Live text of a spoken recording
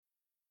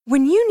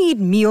When you need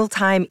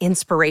mealtime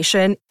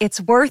inspiration,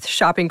 it's worth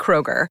shopping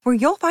Kroger, where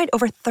you'll find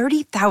over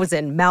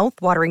 30,000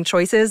 mouth-watering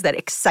choices that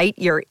excite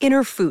your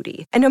inner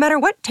foodie. And no matter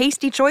what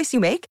tasty choice you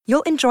make,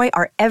 you'll enjoy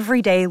our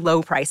everyday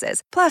low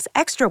prices, plus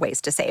extra ways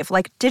to save,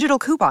 like digital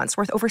coupons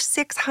worth over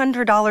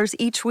 $600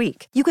 each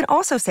week. You can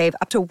also save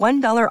up to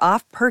 $1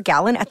 off per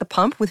gallon at the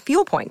pump with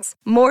fuel points.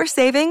 More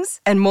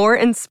savings and more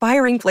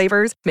inspiring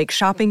flavors make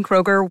shopping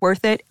Kroger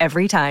worth it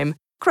every time.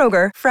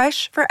 Kroger,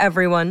 fresh for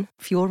everyone.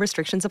 Fuel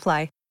restrictions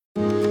apply.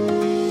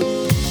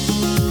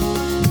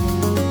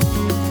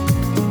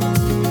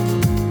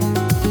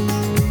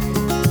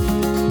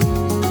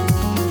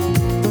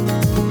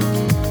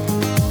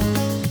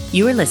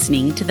 You are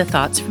listening to the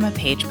Thoughts from a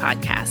Page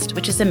podcast,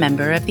 which is a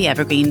member of the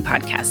Evergreen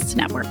Podcasts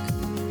Network.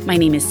 My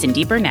name is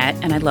Cindy Burnett,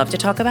 and I love to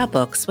talk about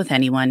books with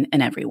anyone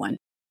and everyone.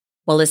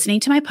 While listening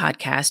to my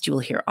podcast, you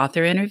will hear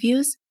author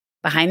interviews,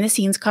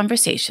 behind-the-scenes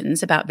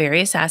conversations about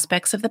various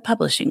aspects of the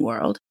publishing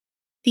world,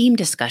 theme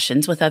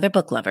discussions with other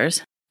book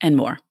lovers, and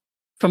more.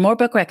 For more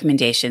book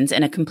recommendations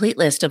and a complete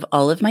list of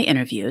all of my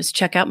interviews,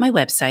 check out my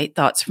website,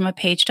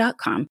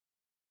 thoughtsfromapage.com,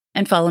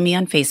 and follow me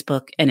on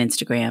Facebook and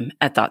Instagram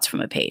at Thoughts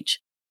From A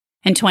Page.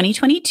 In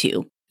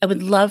 2022, I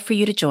would love for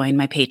you to join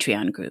my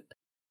Patreon group.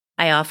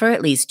 I offer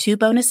at least 2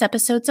 bonus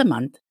episodes a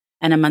month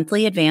and a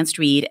monthly advanced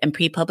read and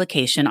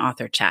pre-publication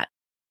author chat.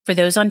 For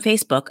those on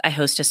Facebook, I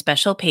host a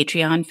special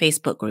Patreon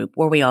Facebook group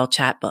where we all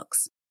chat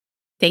books.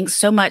 Thanks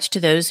so much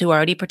to those who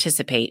already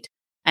participate,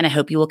 and I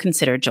hope you will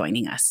consider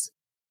joining us.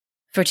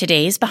 For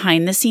today's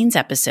behind-the-scenes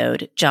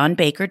episode, John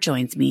Baker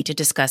joins me to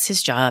discuss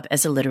his job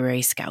as a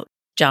literary scout.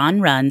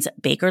 John runs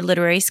Baker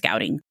Literary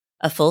Scouting,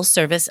 a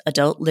full-service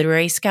adult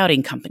literary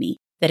scouting company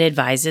that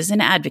advises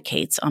and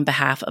advocates on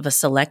behalf of a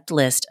select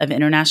list of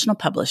international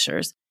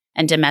publishers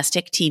and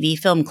domestic TV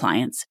film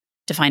clients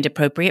to find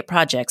appropriate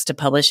projects to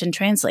publish in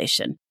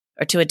translation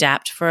or to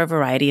adapt for a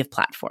variety of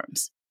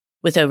platforms.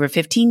 With over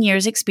 15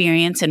 years'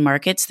 experience in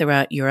markets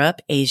throughout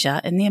Europe, Asia,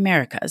 and the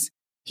Americas,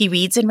 he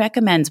reads and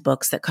recommends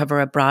books that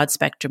cover a broad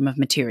spectrum of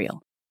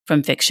material,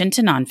 from fiction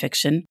to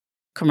nonfiction,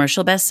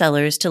 commercial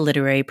bestsellers to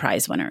literary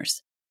prize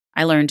winners.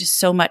 I learned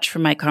so much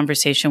from my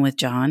conversation with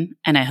John,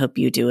 and I hope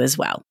you do as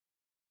well.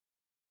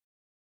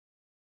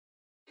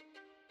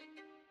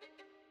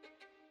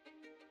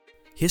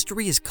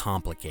 History is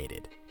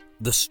complicated.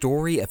 The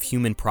story of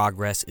human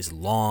progress is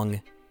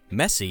long,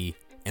 messy,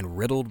 and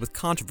riddled with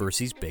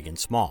controversies big and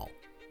small.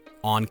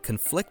 On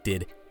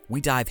Conflicted,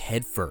 we dive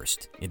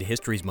headfirst into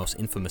history's most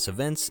infamous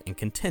events and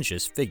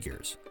contentious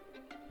figures.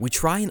 We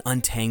try and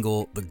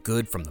untangle the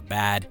good from the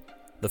bad,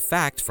 the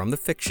fact from the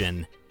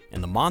fiction,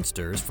 and the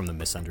monsters from the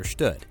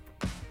misunderstood.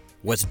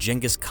 Was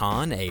Genghis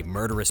Khan a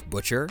murderous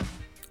butcher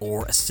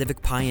or a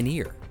civic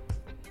pioneer?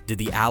 Did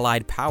the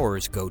Allied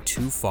powers go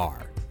too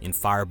far in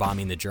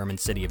firebombing the German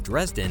city of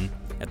Dresden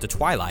at the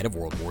twilight of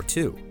World War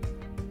II?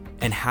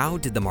 And how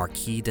did the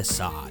Marquis de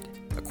Sade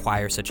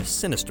acquire such a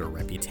sinister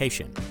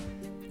reputation?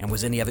 And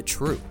was any of it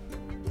true?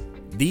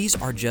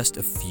 These are just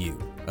a few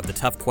of the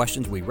tough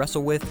questions we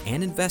wrestle with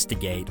and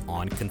investigate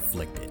on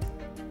Conflicted.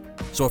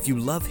 So if you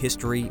love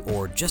history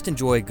or just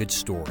enjoy a good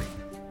story,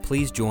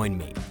 please join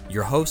me,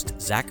 your host,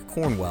 Zach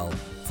Cornwell,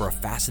 for a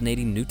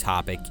fascinating new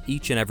topic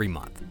each and every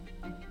month.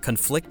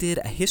 Conflicted,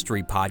 a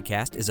history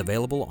podcast, is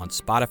available on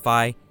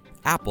Spotify,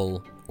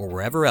 Apple, or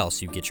wherever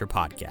else you get your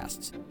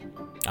podcasts.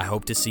 I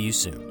hope to see you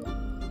soon.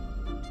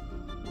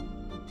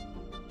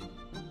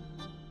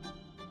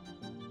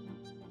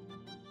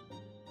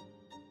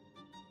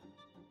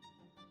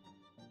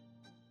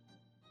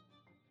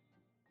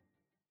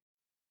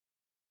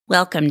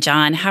 Welcome,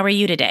 John. How are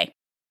you today?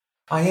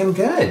 I am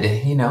good.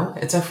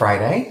 It's a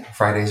Friday.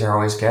 Fridays are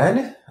always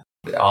good.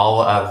 All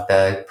of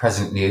the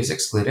present news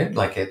excluded.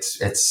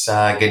 It's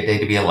a good day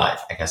to be alive,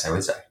 I guess I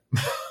would say.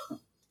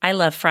 I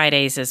love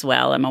Fridays as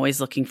well. I'm always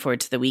looking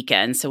forward to the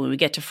weekend. So when we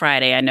get to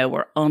Friday, I know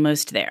we're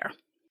almost there.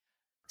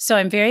 So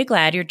I'm very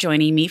glad you're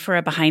joining me for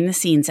a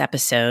behind-the-scenes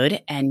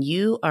episode. And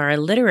you are a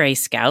literary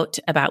scout,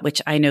 about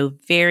which I know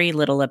very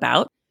little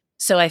about.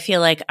 So I feel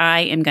like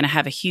I am going to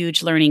have a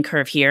huge learning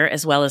curve here,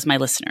 as well as my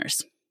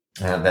listeners.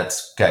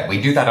 That's good.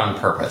 We do that on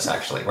purpose,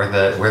 actually. We're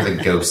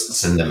the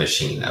ghosts in the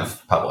machine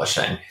of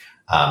publishing.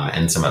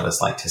 And some of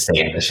us like to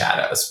stay in the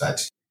shadows,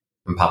 but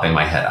I'm popping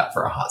my head up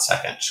for a hot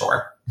second,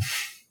 sure.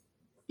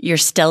 You're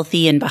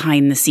stealthy and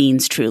behind the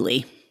scenes,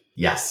 truly.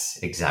 Yes,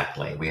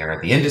 exactly. We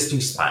are the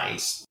industry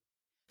spies.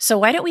 So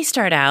why don't we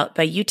start out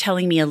by you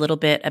telling me a little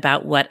bit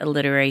about what a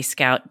literary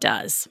scout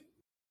does?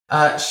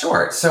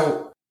 Sure.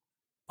 So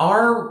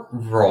our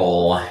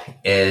role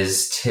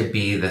is to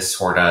be the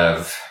sort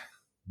of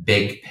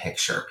big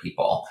picture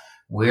people.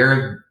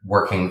 We're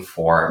working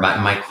for,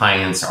 my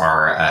clients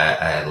are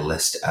a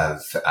list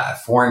of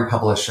foreign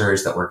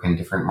publishers that work in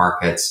different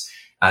markets,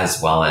 as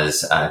well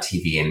as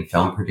TV and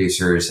film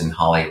producers in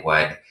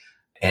Hollywood.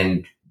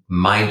 And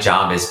my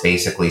job is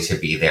basically to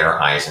be their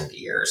eyes and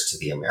ears to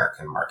the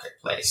American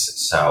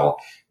marketplace. So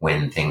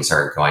when things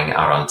are going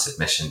out on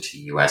submission to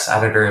US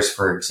editors,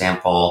 for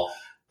example,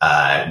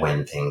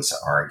 when things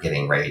are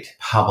getting ready to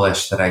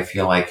publish that I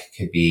feel like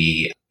could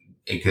be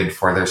good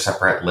for their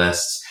separate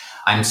lists.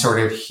 I'm sort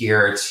of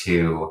here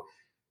to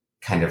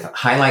kind of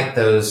highlight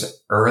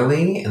those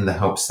early in the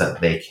hopes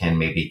that they can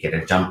maybe get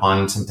a jump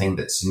on something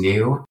that's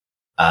new.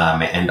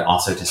 And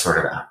also to sort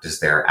of act as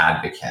their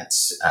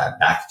advocates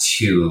back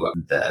to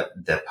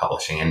the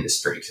publishing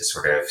industry to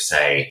sort of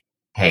say,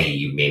 hey,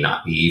 you may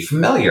not be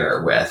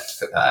familiar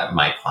with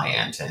my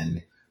client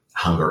in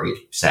Hungary,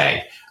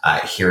 say.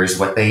 Here's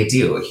what they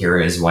do. Here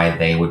is why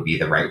they would be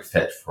the right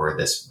fit for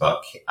this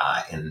book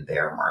in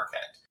their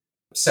market.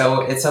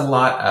 So it's a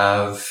lot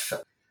of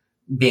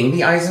being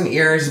the eyes and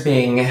ears,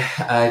 being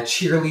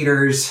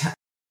cheerleaders,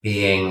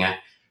 being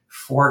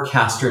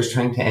forecasters,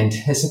 trying to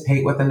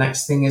anticipate what the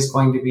next thing is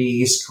going to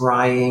be,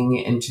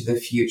 scrying into the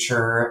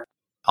future.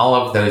 All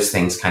of those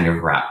things kind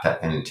of wrapped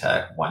up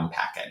into one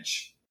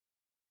package.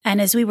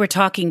 And as we were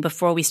talking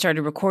before we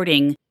started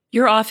recording,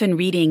 you're often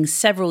reading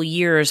several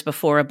years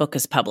before a book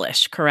is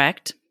published,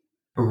 correct?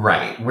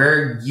 Right.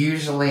 We're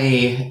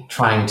usually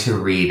trying to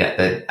read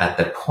at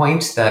the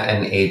point that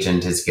an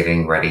agent is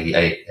getting ready,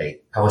 a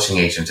publishing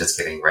agent is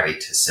getting ready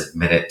to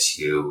submit it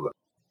to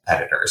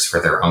editors for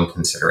their own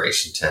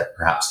consideration to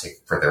perhaps take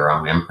for their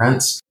own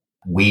imprints.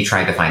 We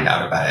try to find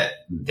out about it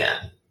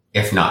then,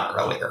 if not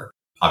earlier.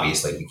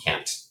 Obviously, we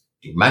can't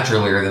do much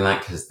earlier than that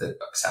because the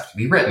books have to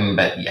be written.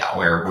 But yeah,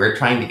 we're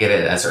trying to get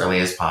it as early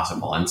as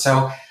possible. And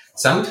so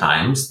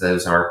sometimes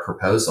those are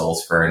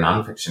proposals for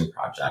nonfiction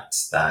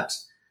projects that,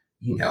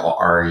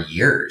 are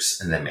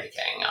years in the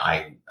making.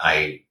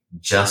 I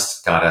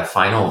just got a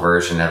final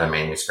version of a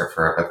manuscript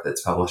for a book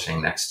that's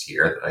publishing next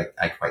year that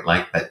I quite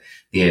like. But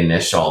the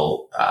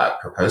initial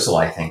proposal,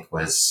 I think,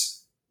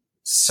 was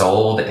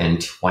sold in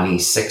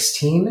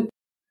 2016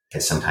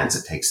 because sometimes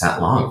it takes that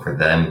long for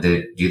them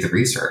to do the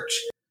research.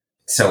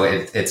 So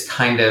it's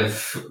kind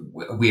of,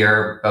 we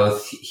are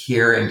both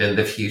here and in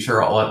the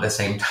future all at the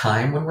same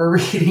time when we're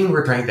reading.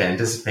 We're trying to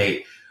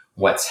anticipate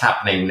what's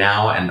happening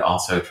now and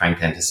also trying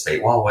to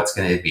anticipate, well, what's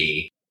going to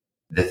be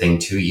the thing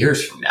 2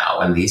 years from now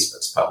when these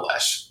books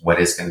publish? What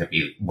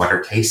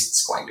are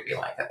tastes going to be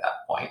like at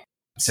that point?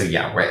 So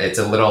yeah, it's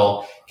a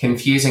little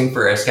confusing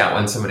for a scout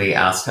when somebody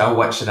asks, oh,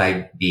 what should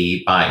I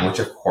be buying? Which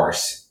of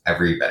course,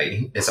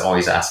 everybody is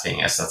always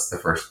asking us. That's the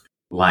first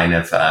line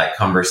of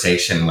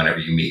conversation whenever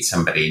you meet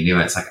somebody new.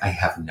 It's like, I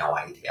have no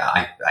idea.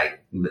 I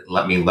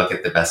let me look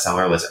at the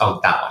bestseller list. Oh,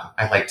 that one.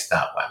 I liked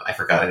that one. I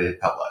forgot it had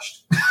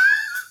published.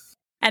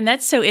 And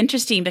that's so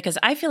interesting because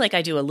I feel like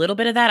I do a little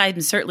bit of that.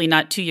 I'm certainly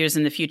not 2 years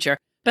in the future,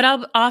 but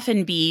I'll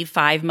often be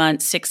 5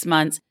 months, 6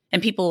 months,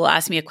 and people will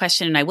ask me a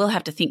question and I will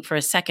have to think for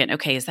a second,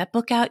 okay, is that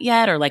book out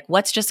yet? Or like,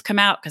 what's just come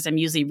out? Because I'm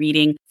usually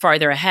reading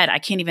farther ahead. I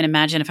can't even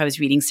imagine if I was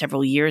reading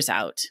several years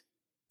out.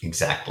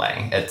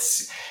 Exactly.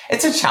 It's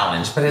a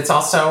challenge, but it's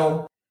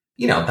also,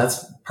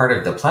 that's part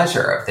of the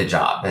pleasure of the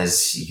job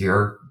is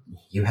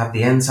you have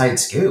the inside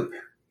scoop.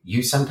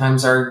 You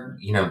sometimes are,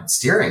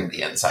 steering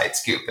the inside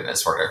scoop in a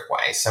sort of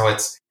way. So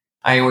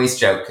I always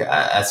joke,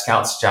 a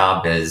scout's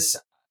job is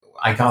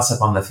I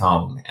gossip on the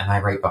phone and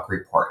I write book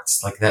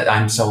reports like that.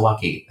 I'm so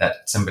lucky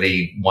that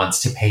somebody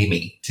wants to pay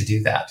me to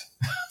do that.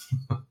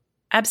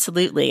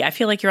 Absolutely. I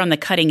feel like you're on the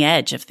cutting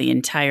edge of the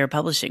entire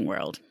publishing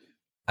world.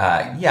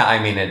 Yeah,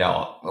 I mean,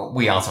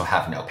 we also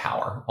have no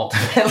power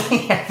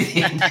ultimately at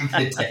the end of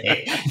the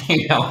day.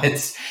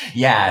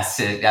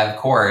 Of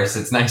course,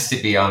 it's nice to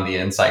be on the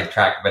inside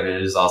track, but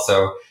it is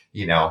also,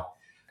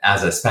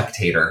 as a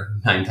spectator,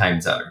 9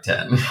 times out of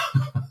 10.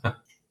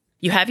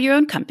 You have your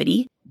own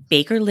company,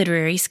 Baker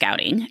Literary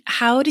Scouting.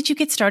 How did you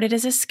get started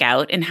as a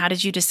scout and how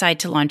did you decide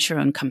to launch your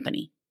own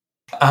company?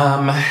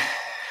 How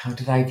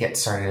did I get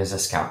started as a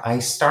scout?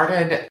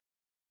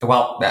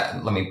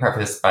 Let me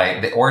preface by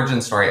the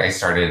origin story. I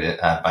started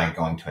by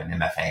going to an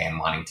MFA and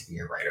wanting to be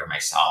a writer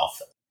myself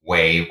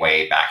way,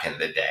 way back in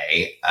the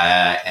day.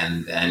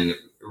 And then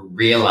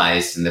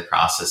realized in the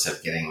process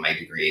of getting my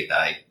degree that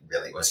I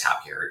really was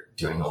happier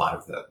doing a lot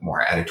of the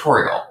more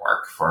editorial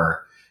work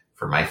for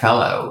my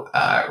fellow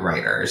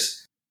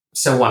writers.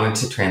 So wanted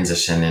to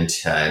transition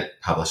into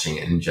publishing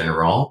in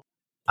general.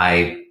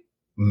 I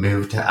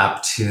moved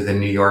up to the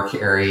New York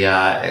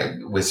area.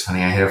 It was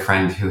funny. I had a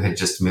friend who had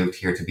just moved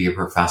here to be a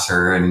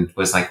professor and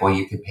was like, well,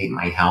 you could paint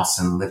my house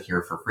and live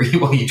here for free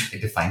while you tried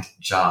to find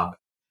a job.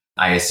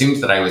 I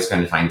assumed that I was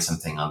going to find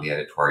something on the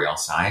editorial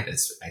side,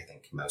 as I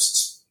think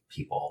most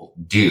people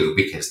do,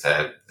 because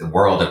the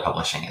world of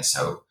publishing is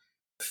so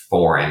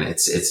foreign.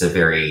 It's a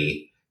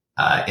very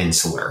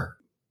insular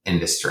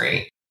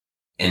industry.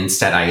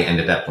 Instead, I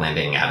ended up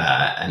landing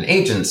at an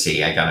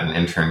agency. I got an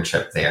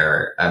internship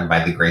there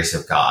by the grace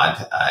of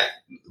God.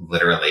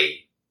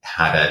 Literally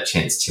had a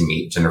chance to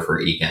meet Jennifer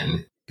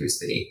Egan, who's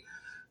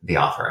the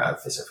author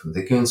of Visit from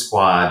the Goon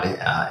Squad and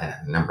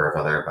a number of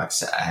other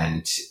books.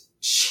 And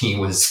she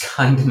was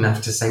kind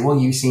enough to say, well,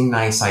 you seem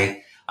nice.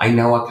 I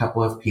know a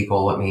couple of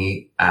people. Let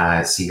me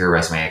see your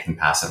resume. I can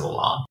pass it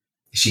along.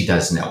 She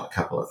does know a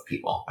couple of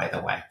people, by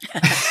the way.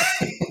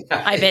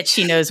 I bet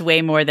she knows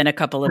way more than a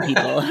couple of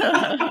people.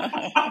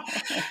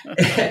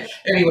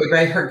 Anyway,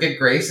 by her good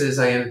graces,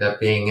 I ended up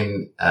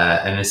being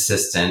an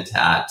assistant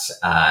at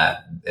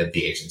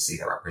the agency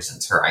that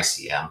represents her,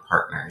 ICM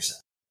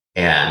Partners.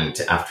 And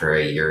after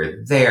a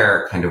year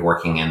there, kind of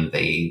working in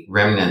the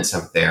remnants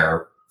of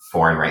their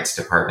foreign rights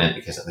department,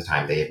 because at the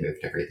time they had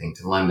moved everything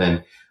to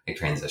London, I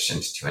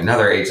transitioned to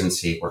another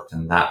agency, worked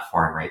in that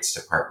foreign rights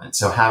department.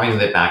 So having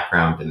the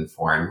background in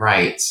foreign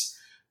rights,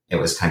 it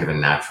was kind of a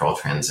natural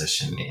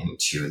transition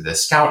into the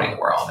scouting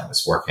world. I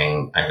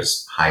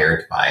was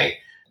hired by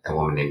a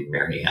woman named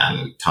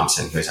Marianne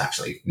Thompson, who is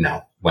actually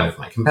now one of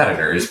my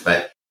competitors,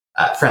 but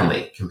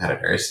friendly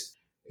competitors,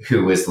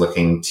 who was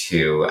looking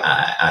to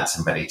add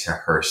somebody to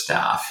her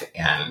staff.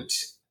 And,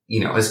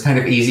 it was kind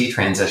of easy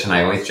transition.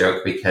 I always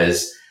joke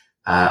because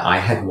I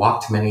had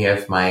walked many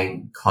of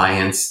my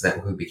clients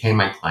who became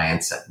my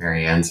clients at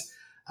Marianne's.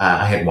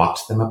 I had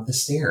walked them up the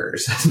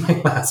stairs as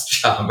my last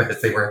job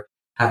as they were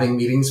having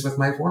meetings with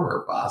my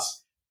former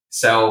boss.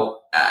 So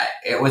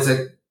it was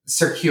a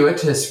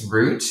circuitous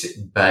route,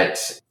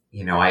 but,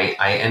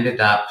 I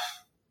ended up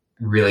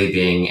really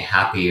being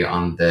happy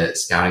on the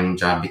scouting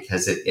job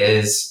because it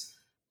is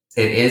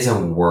a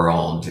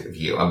world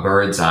view, a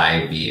bird's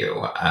eye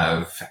view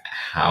of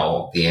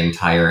how the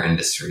entire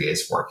industry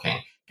is working.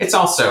 It's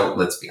also,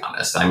 let's be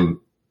honest, I'm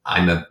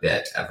a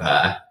bit of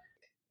a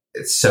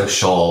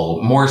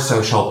more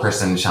social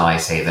person, shall I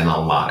say, than a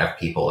lot of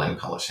people in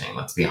publishing.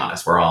 Let's be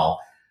honest.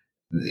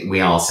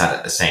 We all sat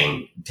at the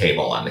same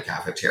table in the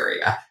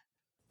cafeteria.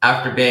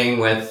 After being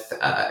with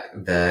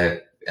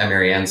the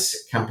Marianne's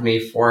company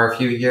for a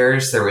few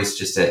years,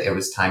 it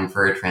was time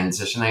for a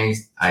transition.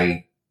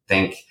 I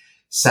think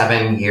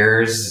 7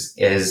 years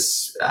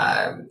is,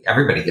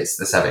 everybody gets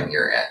the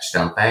 7-year itch,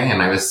 don't they?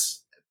 And I was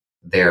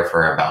there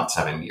for about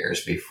 7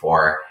 years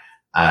before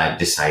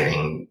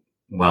deciding,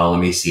 well, let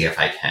me see if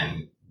I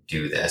can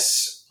do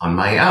this on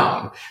my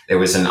own. There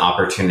was an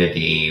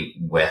opportunity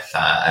with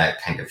a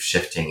kind of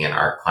shifting in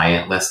our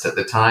client list at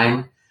the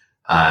time.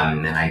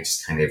 And I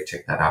just kind of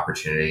took that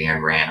opportunity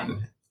and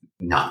ran,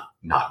 not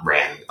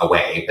ran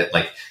away, but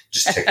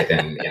just took it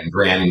and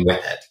ran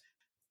with it.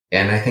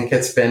 And I think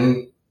it's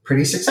been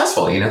pretty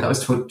successful. That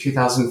was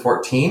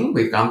 2014.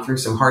 We've gone through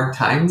some hard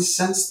times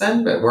since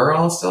then, but we're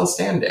all still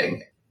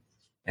standing.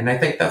 And I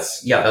think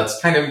that's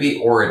kind of the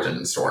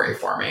origin story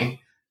for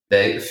me.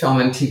 The film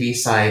and TV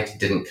side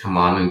didn't come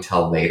on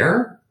until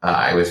later.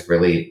 I was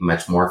really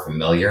much more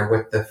familiar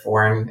with the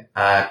foreign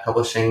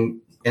publishing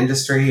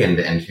industry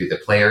and who the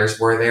players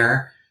were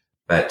there,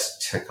 but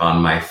took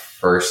on my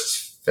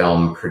first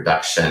film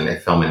production, a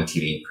film and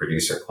TV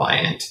producer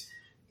client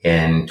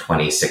in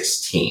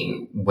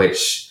 2016,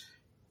 which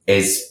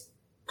is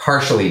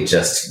partially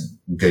just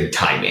good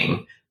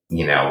timing.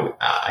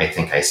 I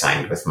think I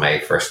signed with my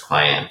first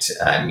client,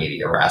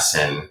 Media Rest,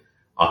 in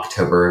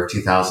October of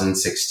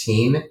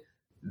 2016.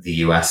 The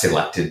US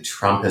elected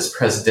Trump as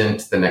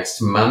president the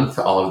next month.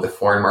 All of the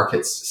foreign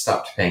markets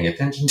stopped paying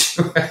attention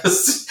to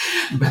us,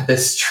 but the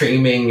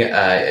streaming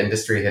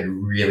industry had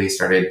really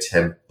started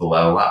to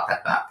blow up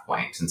at that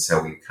point. And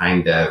so we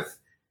kind of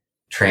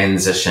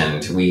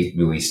transitioned.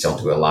 We still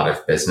do a lot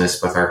of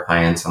business with our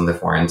clients on the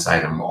foreign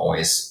side. I'm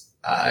always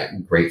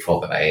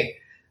grateful that I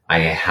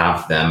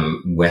have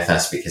them with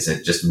us because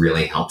it just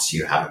really helps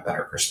you have a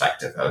better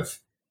perspective of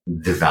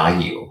the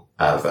value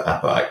of a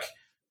book.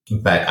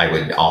 But I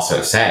would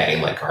also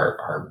say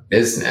our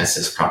business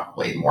is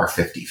probably more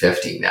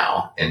 50-50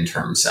 now in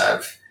terms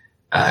of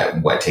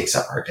what takes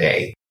up our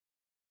day.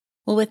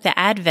 Well, with the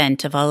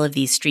advent of all of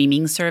these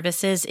streaming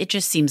services, it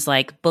just seems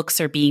like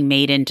books are being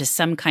made into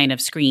some kind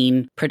of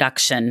screen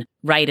production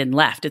right and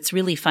left. It's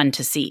really fun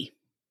to see.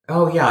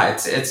 Oh, yeah.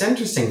 It's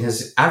interesting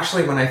because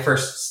actually when I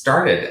first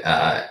started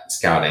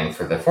scouting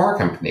for the Four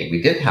Company,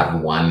 we did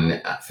have one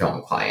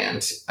film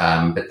client,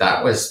 but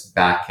that was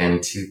back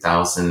in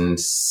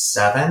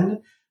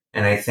 2007.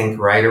 And I think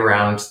right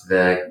around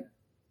the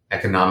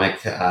economic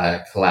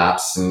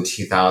collapse in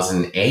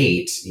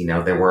 2008,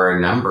 there were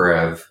a number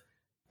of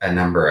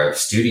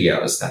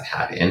studios that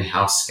had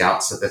in-house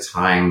scouts at the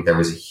time. There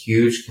was a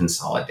huge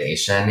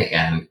consolidation,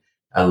 and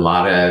a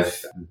lot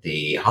of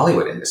the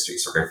Hollywood industry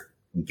sort of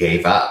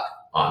gave up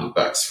on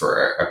books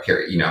for a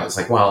period. It's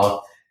like,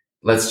 well,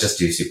 let's just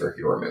do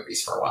superhero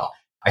movies for a while.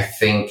 I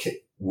think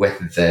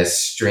with the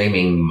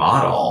streaming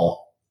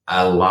model,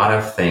 a lot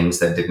of things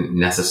that didn't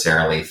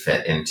necessarily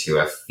fit into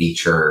a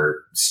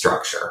feature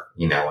structure,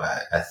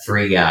 a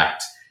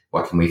 3-act,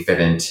 what can we fit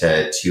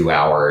into 2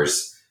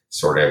 hours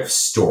sort of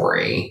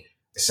story,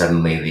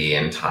 suddenly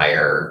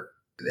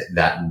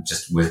that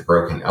just was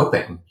broken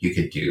open. You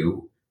could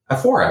do a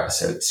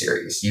 4-episode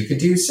series. You could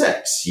do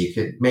 6. You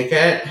could make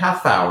it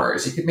half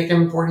hours. You could make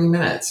them 40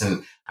 minutes.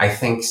 And I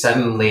think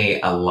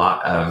suddenly a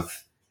lot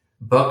of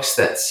books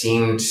that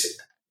seemed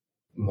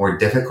more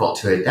difficult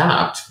to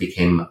adapt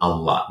became a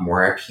lot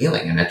more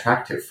appealing and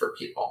attractive for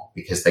people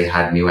because they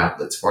had new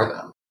outlets for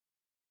them.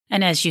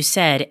 And as you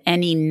said,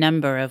 any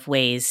number of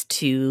ways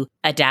to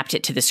adapt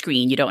it to the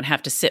screen. You don't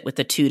have to sit with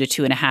the 2 to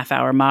 2.5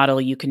 hour model.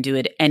 You can do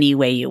it any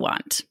way you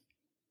want.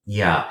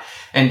 Yeah.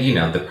 And,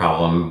 the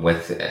problem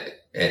with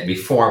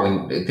before,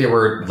 when there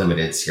were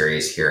limited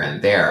series here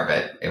and there,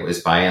 but it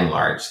was by and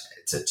large,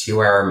 it's a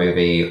 2-hour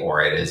movie,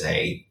 or it is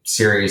a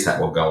series that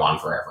will go on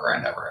forever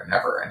and ever and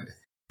ever. And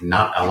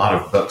not a lot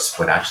of books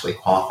would actually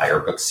qualify, or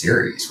book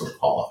series would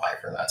qualify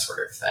for that sort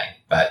of thing.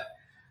 But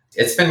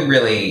it's been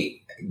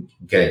really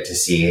good to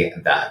see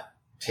that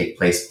take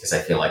place, because I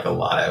feel like a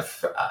lot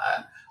of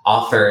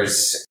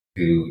authors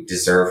who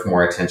deserve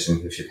more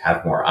attention, who should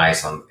have more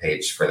eyes on the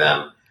page for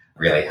them,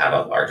 really have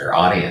a larger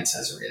audience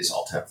as a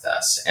result of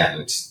this.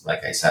 And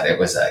like I said, it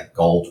was a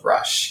gold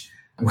rush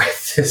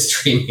with the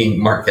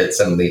streaming market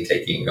suddenly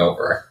taking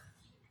over.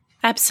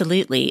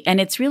 Absolutely. And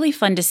it's really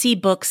fun to see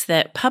books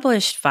that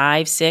published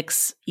 5,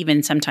 6,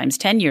 even sometimes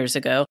 10 years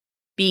ago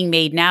being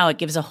made now. It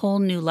gives a whole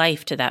new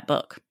life to that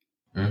book.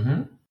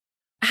 Mm-hmm.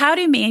 How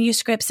do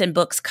manuscripts and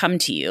books come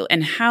to you?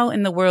 And how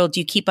in the world do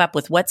you keep up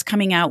with what's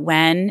coming out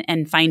when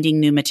and finding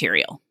new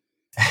material?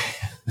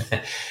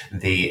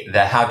 The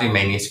how do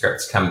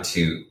manuscripts come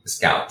to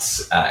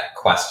Scouts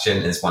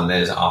question is one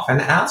that is often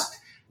asked.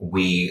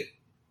 We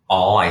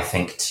all, I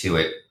think, to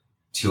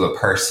a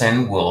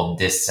person, will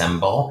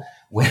dissemble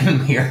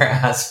when we are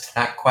asked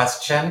that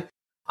question.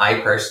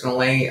 I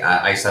personally,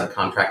 I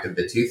subcontracted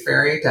the Tooth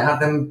Fairy to have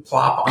them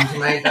plop onto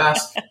my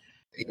desk.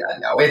 Yeah,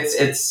 no,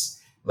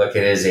 look,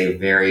 it is a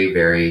very,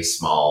 very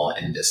small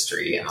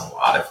industry in a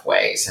lot of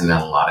ways. And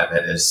a lot of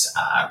it is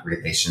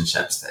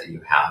relationships that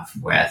you have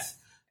with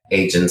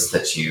agents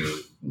that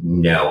you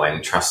know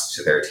and trust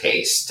to their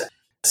taste.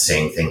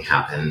 Same thing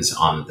happens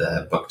on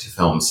the book to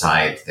film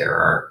side. There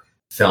are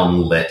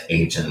film lit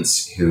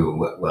agents who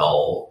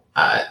will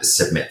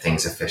submit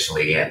things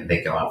officially, and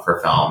they go out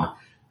for film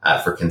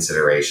for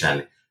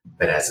consideration.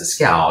 But as a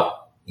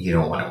scout, you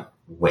don't want to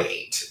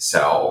wait.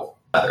 So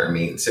other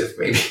means of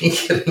maybe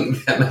getting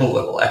them a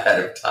little ahead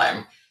of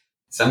time.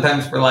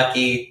 Sometimes we're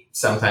lucky.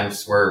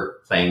 Sometimes we're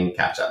playing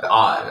catch up.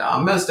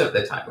 Most of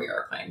the time we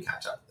are playing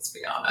catch up, let's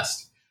be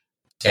honest.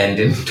 And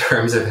in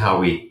terms of how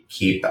we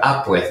keep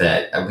up with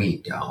it, we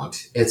don't.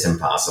 It's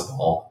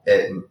impossible.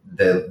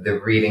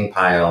 The reading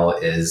pile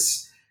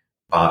is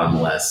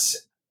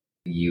bottomless.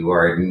 You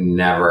are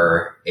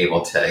never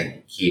able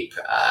to keep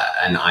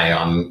an eye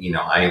on,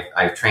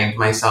 I've trained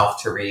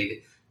myself to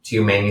read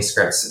 2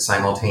 manuscripts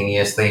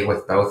simultaneously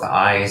with both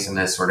eyes in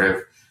a sort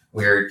of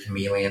weird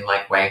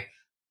chameleon-like way.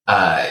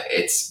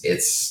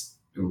 It's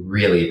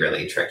really,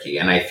 really tricky.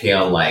 And I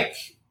feel like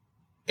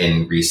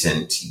in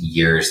recent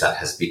years that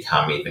has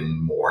become even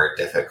more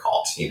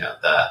difficult.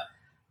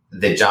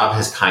 The job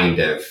has kind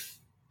of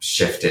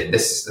shifted.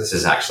 This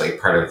is actually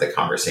part of the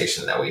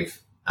conversation that we've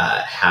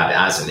had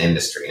as an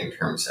industry in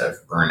terms of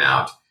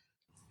burnout.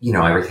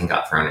 Everything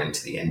got thrown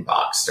into the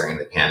inbox during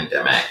the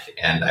pandemic.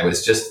 And I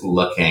was just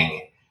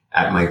looking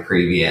at my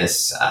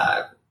previous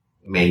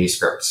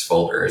manuscripts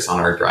folders on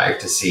our drive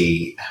to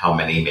see how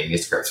many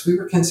manuscripts we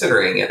were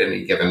considering at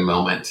any given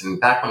moment. And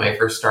back when I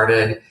first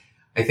started,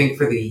 I think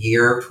for the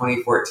year of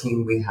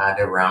 2014, we had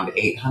around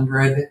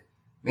 800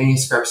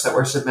 manuscripts that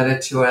were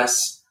submitted to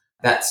us.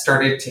 That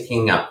started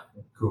ticking up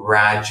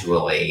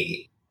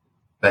gradually.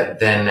 But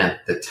then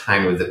at the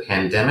time of the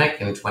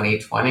pandemic in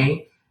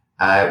 2020,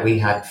 we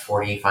had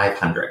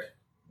 4,500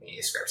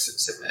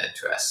 manuscripts submitted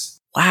to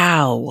us.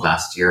 Wow.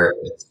 Last year, it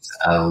was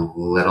a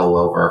little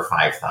over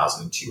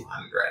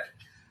 5,200.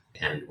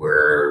 And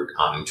we're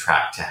on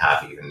track to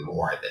have even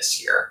more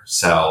this year.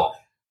 So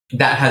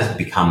that has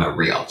become a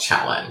real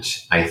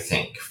challenge, I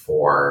think,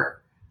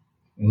 for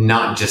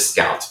not just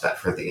Scouts, but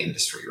for the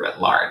industry writ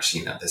large.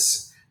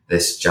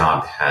 This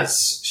job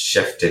has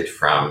shifted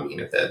from,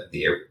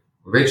 the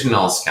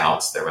original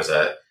Scouts. There was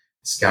a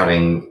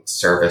scouting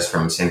service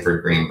from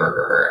Sanford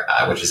Greenberger,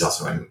 which is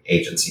also an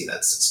agency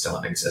that's still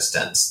in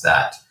existence,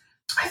 that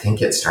I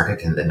think it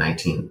started in the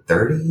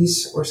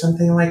 1930s or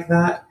something like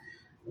that,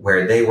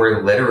 where they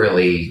were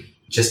literally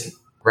just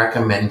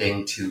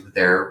recommending to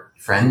their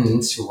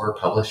friends who were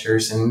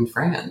publishers in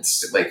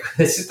France, like,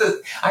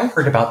 I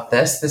heard about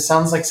this. This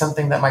sounds like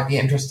something that might be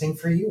interesting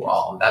for you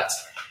all. And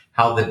that's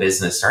how the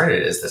business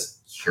started, is this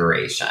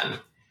curation.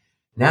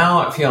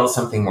 Now it feels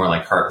something more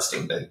like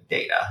harvesting the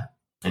data.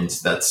 And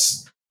so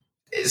that's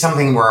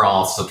something we're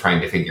all still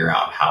trying to figure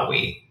out how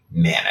we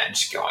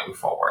manage going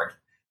forward.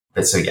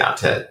 But so yeah,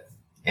 to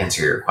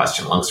answer your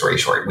question, long story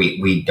short,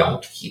 we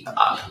don't keep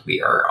up. We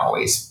are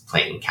always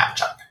playing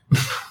catch up.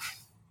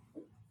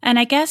 And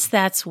I guess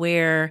that's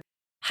where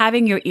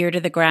having your ear to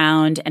the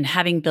ground and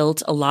having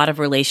built a lot of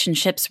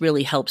relationships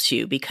really helps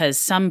you, because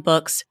some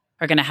books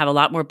are going to have a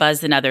lot more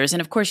buzz than others.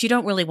 And of course, you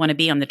don't really want to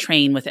be on the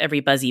train with every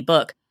buzzy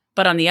book.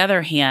 But on the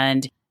other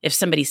hand, if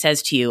somebody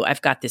says to you,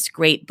 I've got this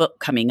great book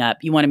coming up,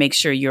 you want to make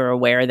sure you're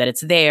aware that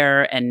it's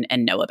there and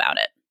know about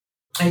it.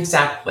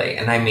 Exactly.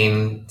 And I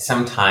mean,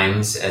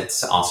 sometimes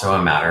it's also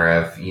a matter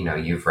of,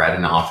 you've read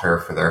an author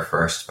for their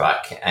first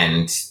book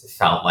and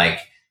felt like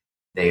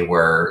they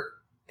were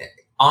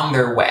on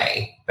their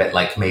way, but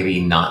like maybe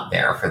not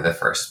there for the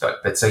first book.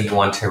 But so you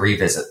want to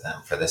revisit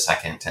them for the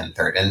second and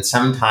third. And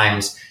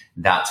sometimes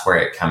that's where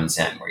it comes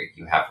in, where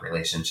you have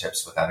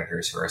relationships with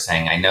editors who are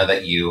saying, I know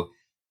that you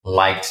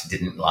liked,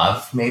 didn't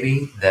love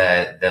maybe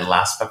the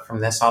last book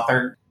from this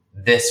author.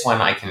 This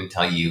one, I can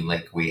tell you,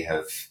 like, we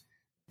have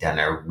done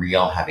a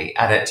real heavy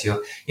edit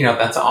to.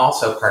 That's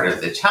also part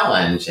of the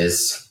challenge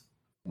is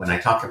when I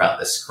talk about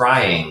the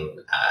scrying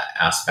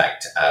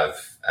aspect of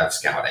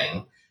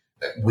scouting,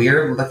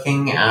 we're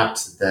looking at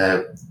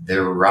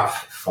the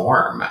rough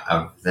form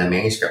of the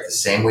manuscript the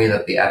same way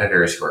that the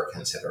editors who are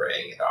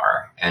considering it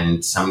are.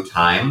 And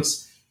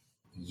sometimes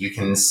you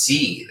can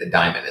see the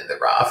diamond in the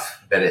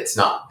rough, but it's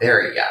not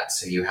there yet.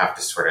 So you have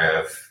to sort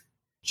of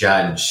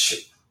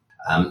judge.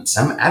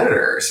 Some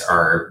editors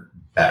are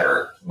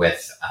better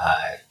with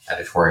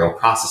editorial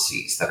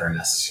processes that are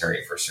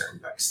necessary for certain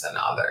books than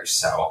others.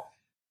 So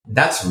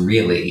that's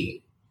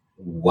really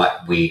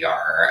what we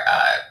are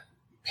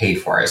paid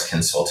for as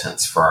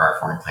consultants for our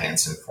foreign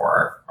clients and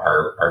for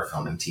our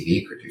film and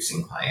TV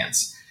producing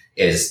clients,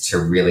 is to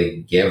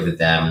really give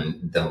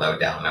them the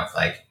lowdown of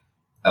like,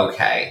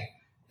 okay,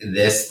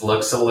 this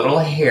looks a little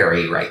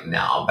hairy right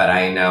now, but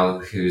I know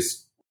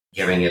who's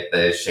giving it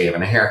the shave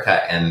and a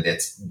haircut, and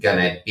it's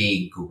gonna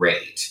be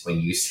great when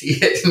you see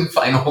it in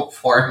final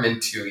form in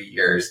 2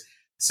 years.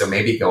 So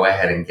maybe go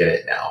ahead and get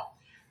it now.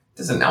 It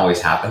doesn't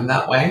always happen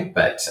that way,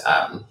 but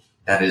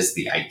that is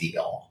the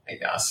ideal, I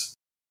guess.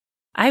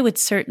 I would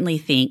certainly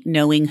think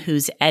knowing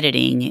who's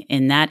editing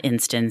in that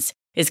instance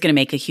is going to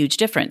make a huge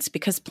difference,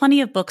 because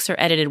plenty of books are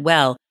edited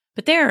well,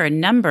 but there are a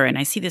number, and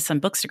I see this on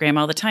Bookstagram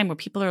all the time, where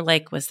people are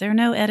like, was there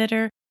no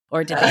editor?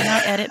 Or did they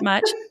not edit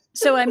much?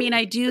 So, I mean,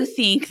 I do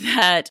think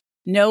that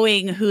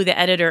knowing who the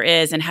editor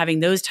is and having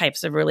those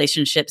types of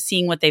relationships,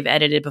 seeing what they've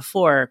edited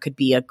before, could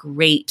be a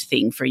great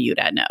thing for you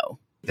to know.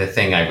 The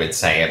thing I would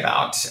say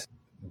about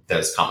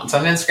those comments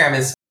on Instagram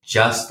is,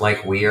 just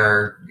like we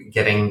are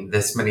getting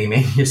this many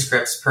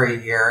manuscripts per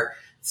year,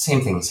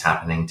 same thing's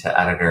happening to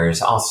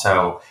editors.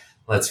 Also,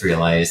 let's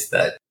realize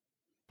that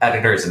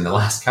editors in the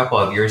last couple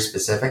of years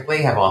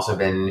specifically have also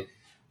been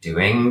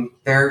doing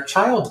their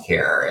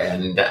childcare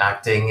and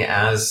acting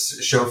as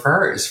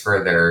chauffeurs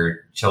for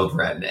their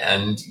children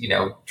and,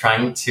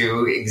 trying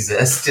to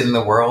exist in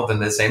the world in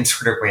the same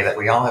sort of way that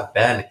we all have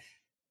been.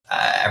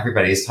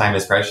 Everybody's time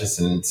is precious,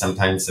 and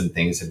sometimes some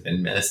things have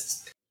been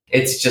missed.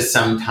 It's just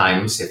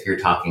sometimes if you're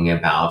talking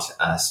about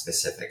a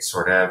specific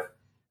sort of,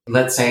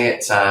 let's say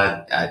it's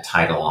a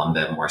title on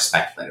the more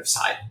speculative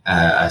side,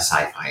 a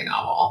sci-fi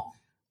novel,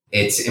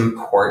 it's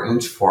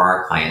important for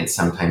our clients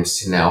sometimes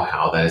to know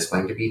how that is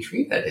going to be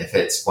treated. If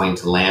it's going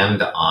to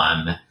land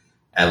on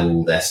a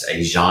list,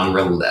 a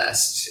genre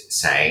list,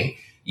 say,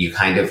 you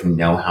kind of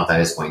know how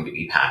that is going to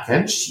be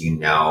packaged. You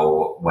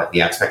know what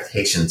the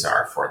expectations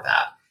are for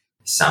that.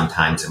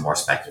 Sometimes a more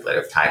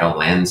speculative title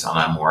lands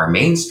on a more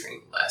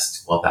mainstream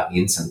list. Well, that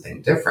means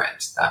something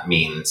different. That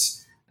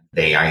means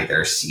they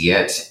either see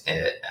it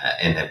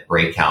in a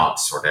breakout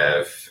sort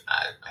of,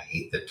 I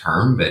hate the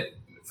term, but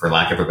for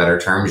lack of a better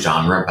term,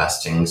 genre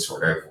busting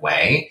sort of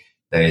way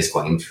that is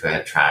going to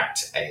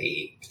attract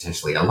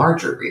potentially a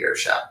larger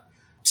readership.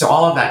 So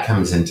all of that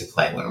comes into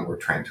play when we're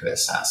trying to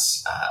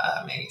assess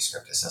a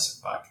manuscript, assess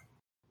a book.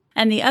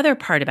 And the other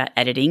part about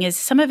editing is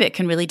some of it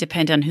can really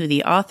depend on who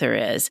the author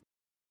is.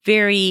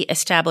 Very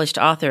established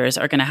authors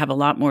are going to have a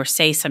lot more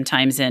say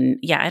sometimes in,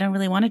 I don't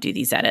really want to do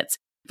these edits,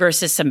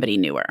 versus somebody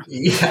newer.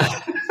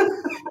 Yeah.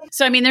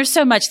 So, I mean, there's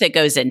so much that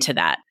goes into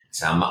that.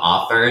 Some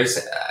authors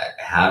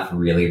have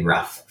really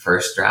rough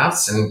first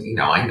drafts. And,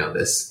 I know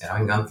this,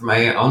 having gone through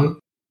my own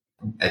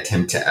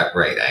attempt at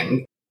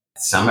writing.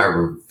 Some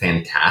are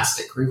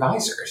fantastic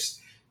revisers.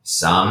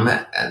 Some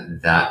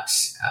that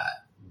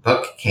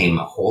book came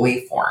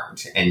wholly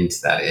formed, and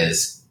that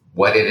is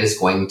what it is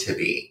going to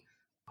be.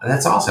 And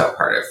that's also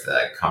part of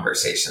the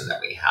conversation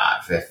that we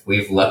have. If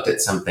we've looked at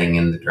something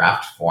in the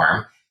draft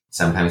form,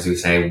 sometimes we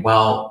say,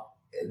 well,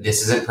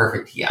 this isn't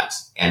perfect yet.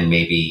 And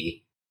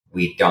maybe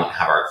we don't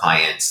have our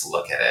clients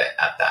look at it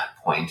at that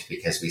point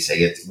because we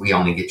say we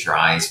only get your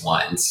eyes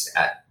once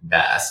at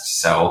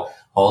best. So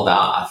hold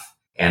off.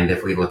 And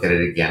if we look at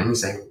it again, we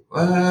say,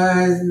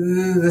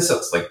 this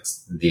looks like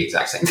the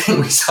exact same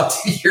thing we saw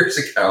 2 years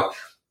ago.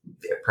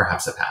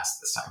 Perhaps a pass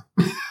this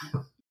time.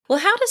 Well,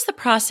 how does the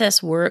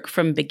process work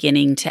from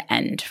beginning to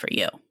end for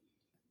you?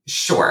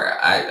 Sure.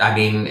 I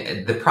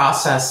mean, the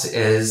process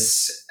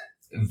is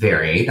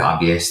varied,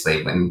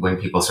 obviously. When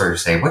people sort of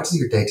say, what does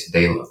your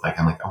day-to-day look like?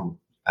 I'm like, oh,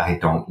 I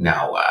don't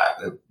know.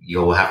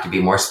 You'll have to be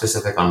more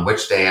specific on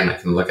which day, and I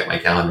can look at my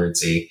calendar and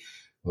see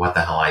what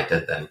the hell I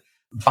did then.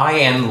 By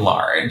and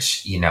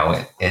large,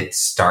 it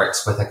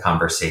starts with a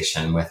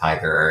conversation with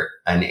either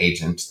an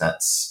agent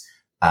that's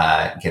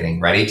getting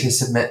ready to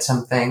submit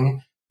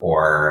something,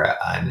 or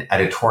an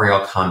editorial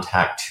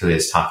contact who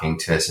is talking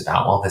to us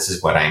about, well, this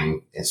is what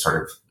I'm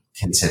sort of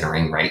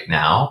considering right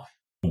now.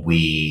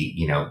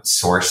 We,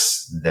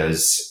 source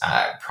those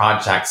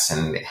projects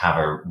and have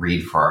a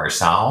read for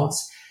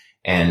ourselves,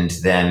 and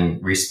then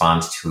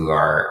respond to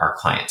our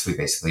clients. We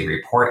basically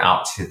report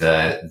out to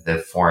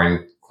the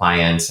foreign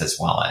clients as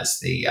well as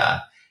the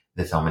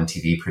film and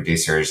TV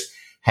producers.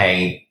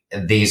 Hey,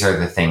 these are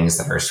the things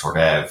that are sort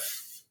of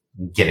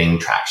getting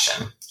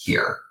traction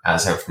here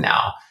as of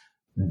now.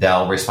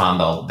 they'll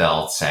respond.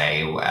 They'll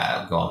say,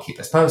 "Go, keep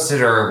us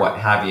posted," or what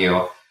have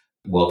you.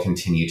 We'll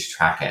continue to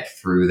track it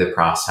through the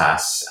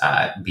process,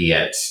 be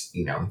it,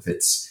 if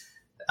it's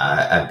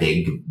a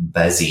big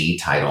buzzy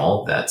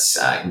title that's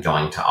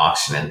going to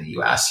auction in the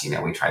US,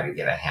 we try to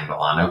get a handle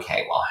on,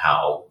 okay, well,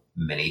 how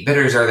many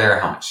bidders are there?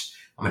 How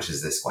much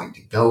is this going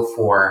to go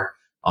for?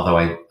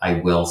 Although I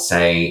will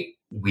say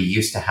we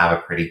used to have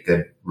a pretty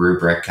good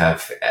rubric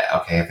of,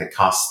 okay, if it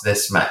costs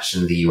this much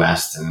in the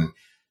US, then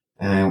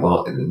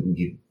well,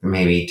 you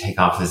maybe take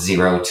off a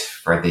zero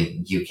for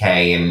the UK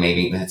and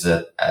maybe it's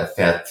a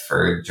fifth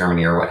for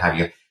Germany or what have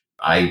you.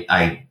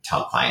 I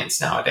tell clients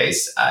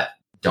nowadays,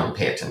 don't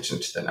pay attention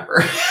to the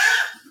number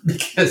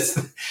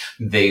because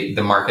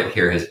the market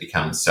here has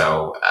become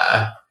so,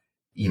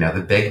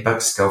 the big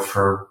bucks go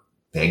for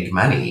big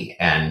money.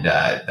 And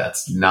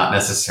that's not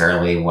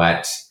necessarily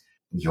what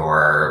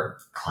your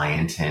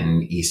client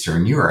in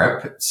Eastern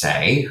Europe,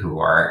 say, who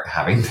are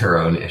having their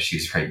own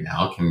issues right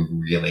now, can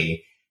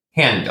really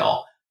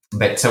handle.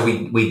 But so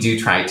we do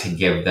try to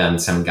give them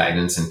some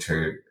guidance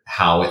into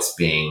how it's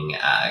being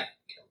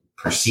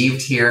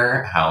perceived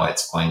here, how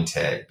it's going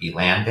to be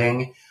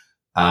landing.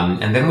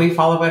 And then we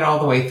follow it all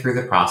the way through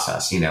the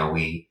process.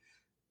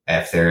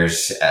 If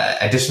there's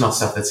additional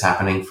stuff that's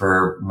happening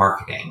for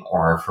marketing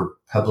or for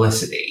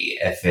publicity,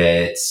 if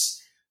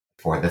it's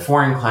for the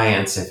foreign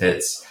clients, if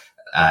it's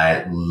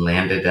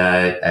landed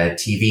a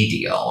TV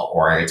deal,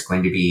 or it's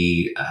going to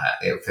be,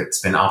 if it's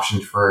been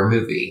optioned for a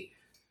movie.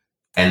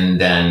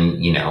 And then,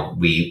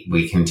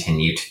 we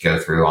continue to go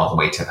through all the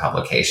way to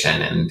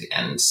publication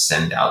and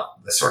send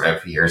out the sort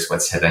of, here's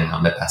what's hitting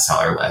on the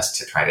bestseller list,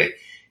 to try to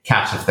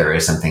catch if there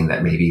is something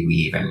that maybe we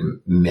even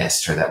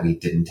missed or that we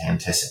didn't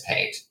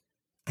anticipate.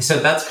 So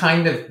that's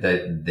kind of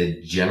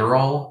the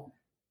general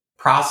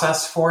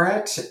process for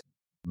it,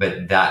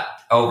 but that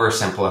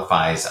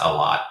oversimplifies a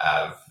lot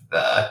of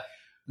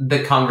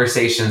the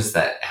conversations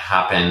that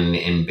happen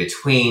in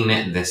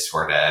between this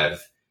sort of,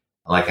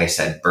 like I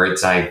said,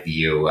 bird's eye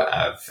view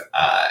of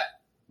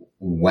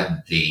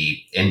what the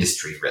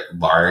industry writ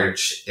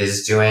large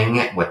is doing,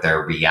 what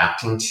they're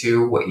reacting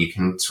to, what you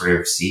can sort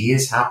of see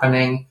is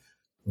happening.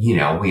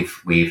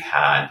 We've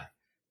had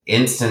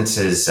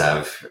instances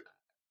of,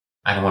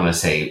 I don't want to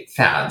say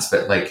fads,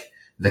 but like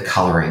the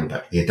coloring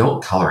book, the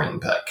adult coloring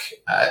book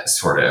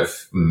sort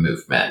of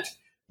movement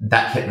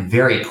that hit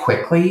very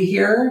quickly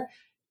here.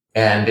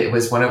 And it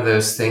was one of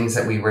those things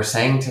that we were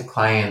saying to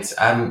clients,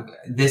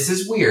 this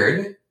is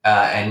weird.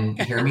 And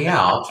hear me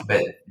out,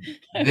 but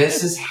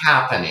this is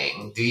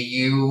happening. Do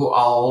you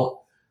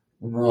all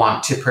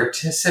want to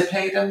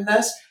participate in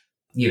this?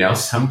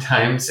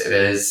 Sometimes it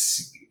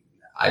is,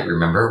 I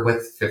remember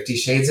with 50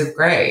 Shades of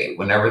Grey,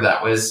 whenever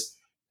that was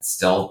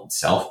still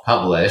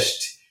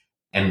self-published,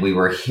 and we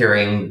were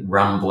hearing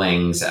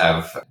rumblings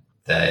of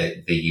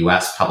the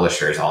US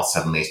publishers all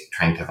suddenly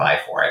trying to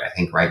vie for it, I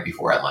think right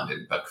before a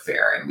London book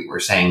fair. And we were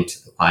saying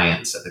to the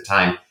clients at the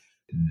time,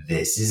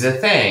 this is a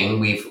thing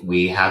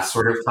we have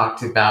sort of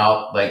talked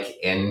about, like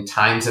in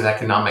times of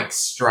economic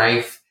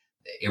strife,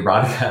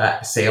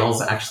 erotica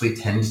sales actually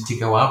tend to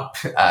go up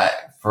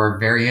for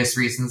various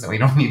reasons that we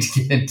don't need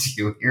to get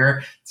into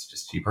here. It's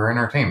just cheaper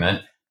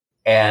entertainment.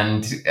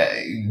 And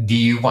do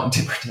you want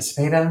to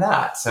participate in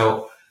that?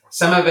 So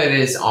some of it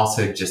is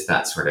also just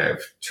that sort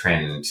of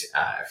trend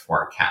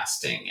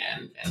forecasting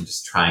and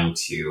just trying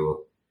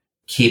to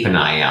keep an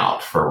eye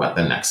out for what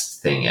the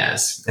next thing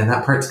is. And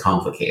that part's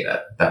complicated.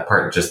 That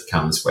part just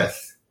comes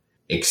with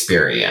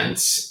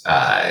experience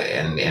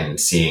and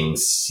seeing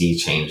sea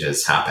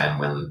changes happen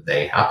when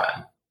they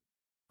happen.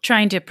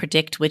 Trying to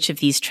predict which of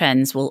these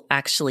trends will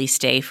actually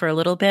stay for a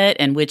little bit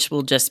and which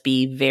will just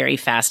be very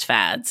fast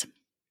fads.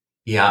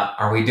 Yeah.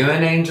 Are we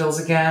doing angels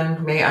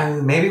again?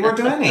 Maybe we're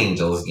doing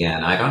angels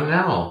again. I don't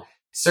know.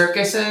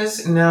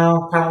 Circuses?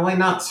 No, probably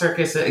not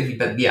circuses.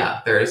 But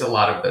yeah, there is a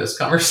lot of those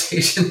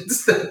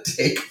conversations that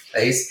take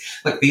place.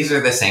 Look, these are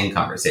the same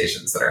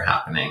conversations that are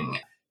happening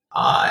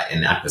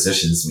in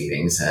acquisitions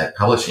meetings at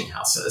publishing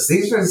houses.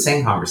 These are the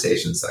same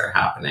conversations that are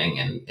happening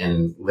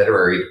in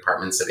literary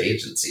departments at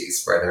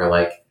agencies, where they're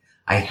like,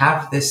 I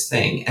have this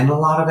thing. And a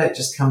lot of it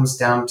just comes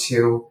down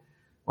to,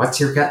 what's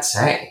your gut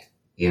say?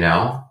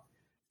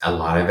 A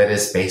lot of it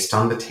is based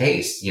on the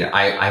taste.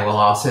 I will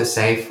also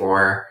say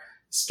for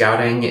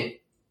scouting,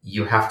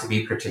 you have to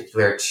be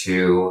particular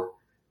to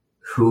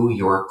who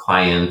your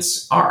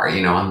clients are.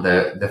 On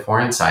the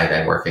foreign side,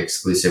 I work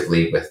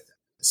exclusively with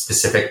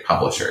specific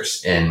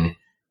publishers in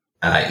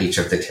each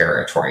of the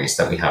territories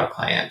that we have a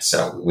client.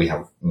 So we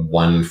have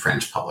one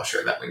French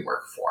publisher that we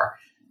work for.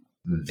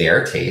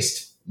 Their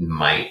taste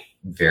might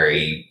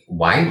vary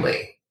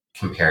widely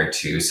compared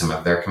to some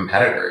of their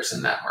competitors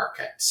in that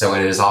market. So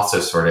it is also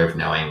sort of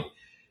knowing,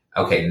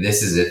 okay,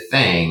 this is a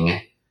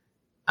thing.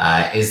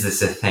 Is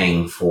this a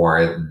thing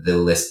for the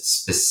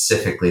list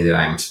specifically that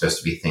I'm supposed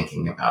to be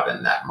thinking about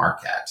in that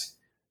market?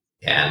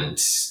 And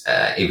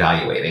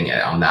evaluating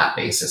it on that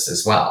basis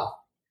as well.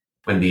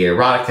 When the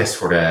erotica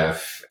sort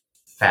of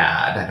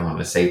fad, I don't want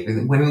to say,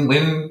 when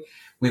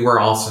we were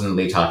all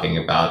suddenly talking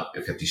about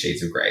 50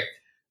 Shades of Grey,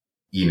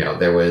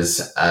 there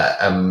was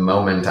a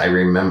moment I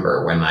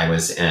remember when I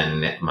was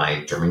in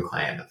my German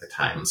client at the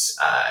time's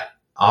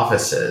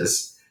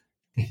offices,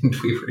 and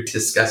we were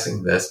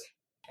discussing this,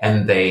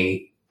 and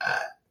they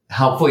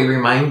helpfully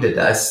reminded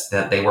us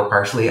that they were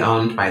partially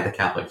owned by the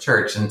Catholic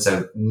Church. And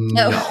so,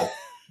 no,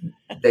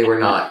 they were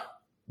not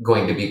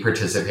going to be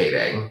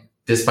participating,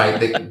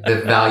 despite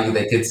the value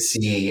they could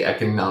see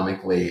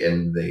economically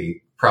in the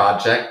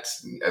project.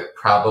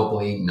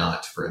 Probably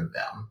not for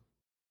them.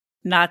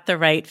 Not the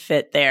right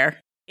fit there.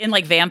 In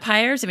like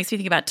vampires, it makes me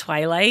think about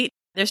Twilight.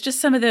 There's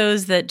just some of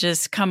those that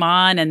just come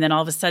on, and then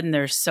all of a sudden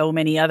there's so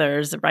many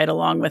others right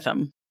along with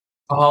them.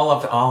 All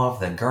of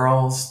the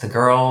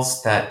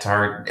girls that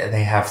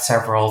they have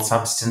several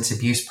substance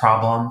abuse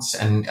problems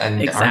and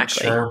aren't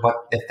sure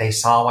if they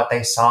saw what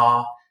they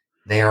saw.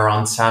 They are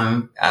on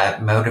some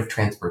mode of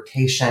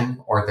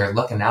transportation, or they're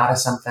looking out of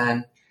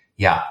something.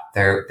 Yeah,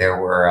 there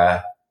were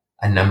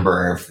a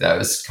number of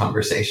those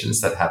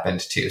conversations that happened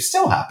too.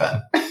 Still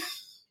happen.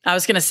 I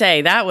was going to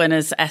say that one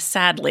is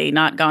sadly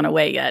not gone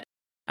away yet.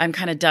 I'm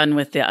kind of done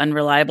with the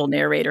unreliable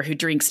narrator who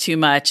drinks too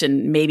much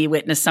and maybe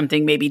witnessed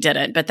something, maybe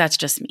didn't, but that's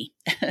just me.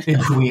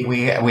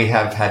 we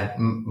have had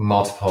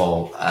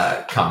multiple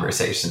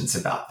conversations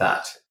about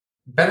that.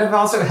 But I've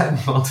also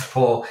had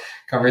multiple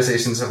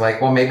conversations of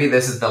like, well, maybe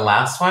this is the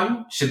last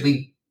one. Should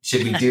we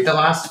do the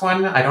last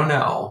one? I don't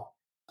know.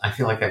 I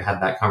feel like I've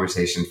had that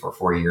conversation for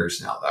 4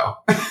 years now,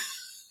 though.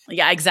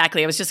 Yeah,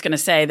 exactly. I was just going to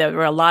say there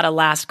were a lot of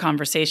last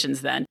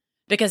conversations then,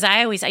 because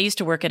I used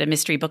to work at a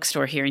mystery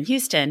bookstore here in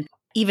Houston.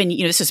 Even,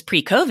 this was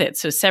pre-COVID,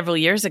 so several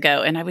years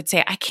ago. And I would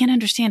say, I can't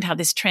understand how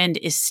this trend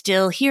is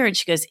still here. And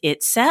she goes,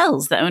 it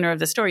sells. The owner of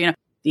the store,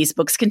 these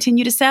books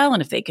continue to sell.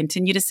 And if they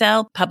continue to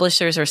sell,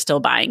 publishers are still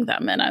buying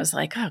them. And I was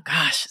like, oh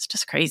gosh, it's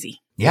just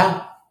crazy.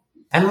 Yeah.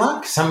 And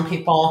look, some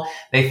people,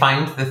 they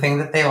find the thing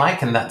that they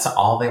like and that's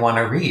all they want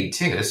to read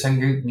too. So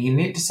you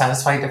need to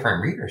satisfy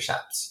different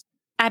readerships.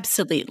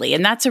 Absolutely.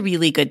 And that's a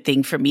really good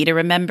thing for me to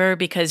remember,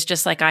 because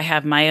just like I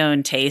have my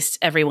own taste,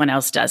 everyone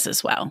else does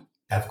as well.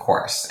 Of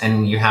course.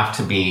 And you have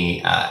to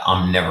be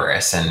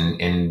omnivorous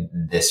in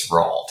this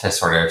role to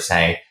sort of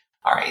say,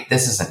 all right,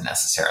 this isn't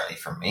necessarily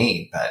for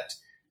me, but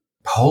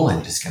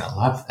Poland is going to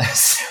love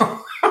this.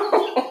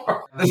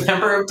 The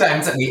number of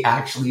times that we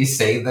actually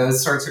say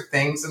those sorts of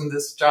things in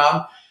this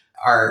job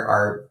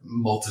are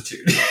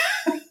multitude.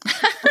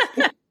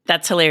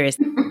 That's hilarious.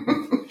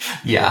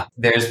 Yeah.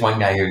 There's one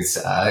guy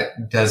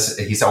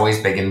he's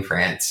always big in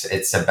France.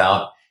 It's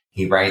about,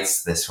 he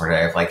writes this sort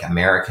of like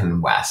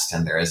American West,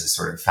 and there is a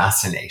sort of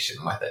fascination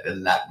with it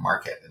in that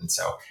market. And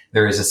so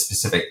there is a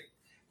specific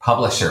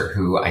publisher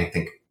who I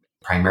think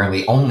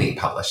primarily only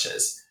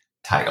publishes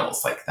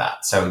titles like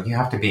that. So you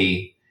have to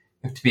be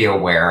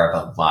aware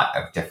of a lot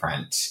of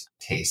different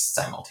tastes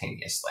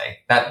simultaneously.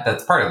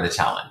 That's part of the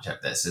challenge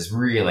of this, is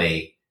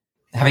really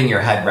having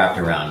your head wrapped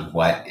around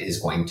what is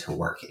going to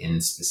work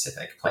in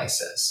specific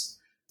places.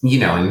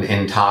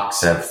 In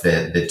talks of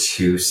the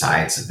two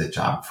sides of the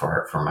job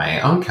for my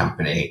own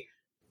company,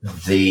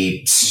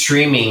 the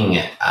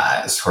streaming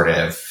sort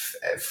of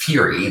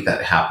fury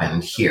that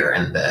happened here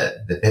and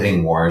the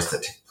bidding wars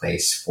that took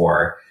place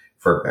for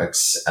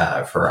books,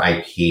 for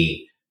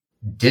IP,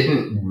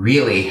 didn't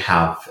really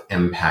have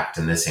impact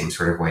in the same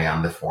sort of way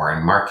on the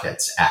foreign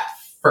markets at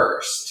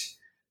first.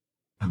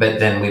 But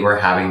then we were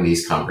having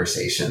these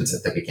conversations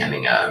at the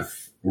beginning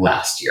of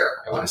last year,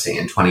 I want to say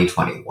in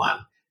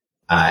 2021,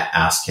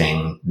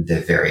 asking the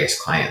various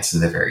clients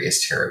in the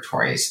various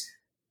territories,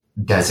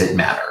 does it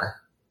matter?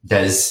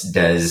 Does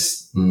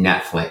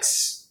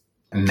Netflix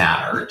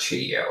matter to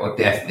you?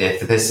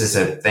 If this is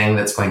a thing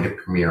that's going to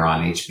premiere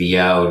on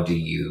HBO, do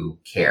you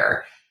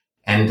care?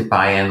 And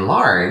by and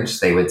large,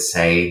 they would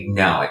say,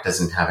 no, it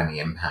doesn't have any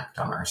impact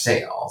on our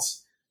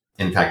sales.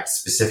 In fact,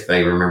 specifically,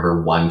 I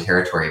remember one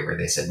territory where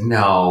they said,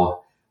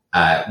 no,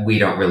 we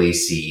don't really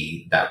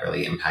see that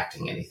really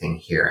impacting anything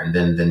here. And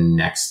then the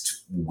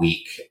next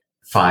week,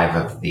 5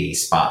 of the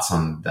spots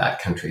on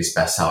that country's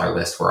bestseller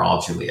list were all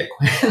Julia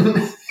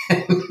Quinn.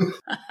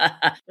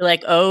 You're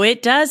like, oh,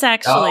 it does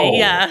actually.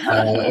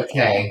 Yeah.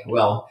 Okay.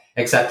 Well,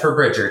 except for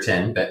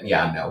Bridgerton. But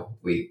yeah, no,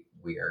 we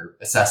are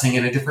assessing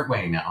in a different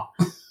way now.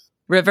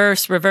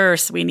 Reverse.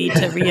 We need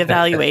to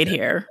reevaluate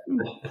here.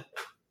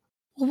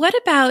 What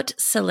about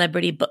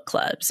celebrity book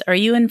clubs? Are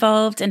you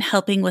involved in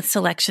helping with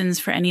selections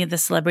for any of the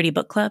celebrity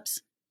book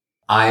clubs?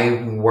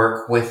 I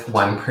work with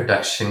one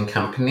production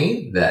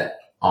company that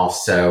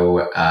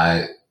also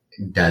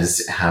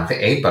does have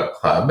a book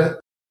club.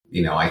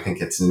 I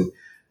think it's an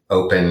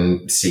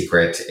open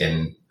secret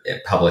in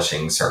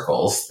publishing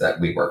circles that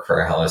we work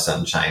for Hello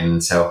Sunshine.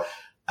 And so,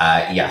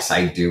 yes,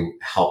 I do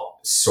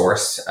help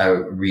source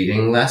a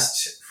reading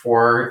list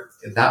for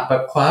that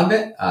book club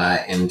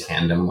in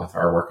tandem with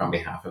our work on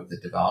behalf of the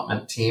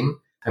development team.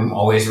 I'm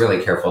always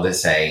really careful to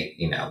say,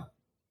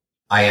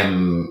 I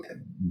am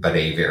but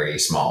a very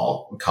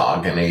small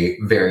cog in a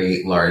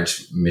very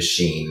large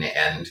machine.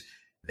 And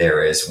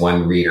there is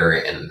one reader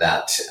in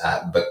that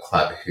book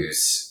club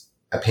whose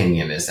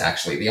opinion is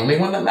actually the only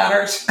one that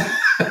matters.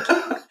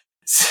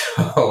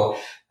 So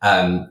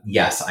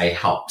yes, I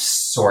helped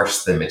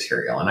source the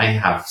material, and I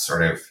have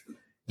sort of,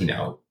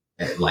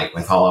 like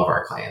with all of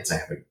our clients, I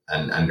have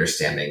an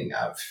understanding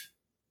of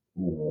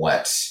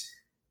what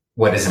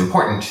is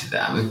important to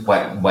them,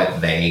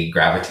 what they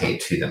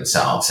gravitate to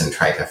themselves, and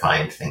try to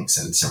find things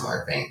in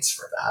similar veins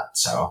for that.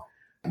 So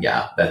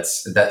yeah,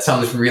 that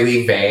sounds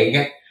really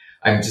vague.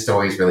 I'm just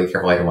always really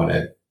careful. I don't want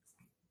to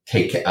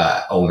take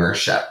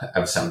ownership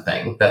of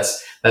something.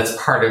 That's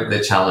part of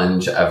the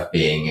challenge of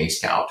being a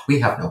scout. We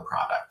have no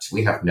product.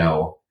 We have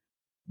no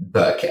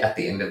book at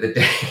the end of the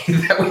day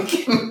that we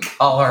can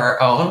call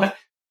our own.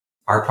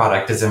 Our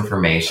product is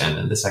information,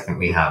 and the second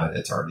we have it,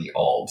 it's already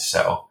old.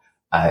 So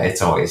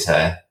it's always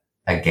a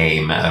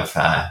game of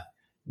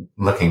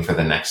looking for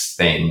the next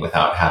thing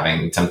without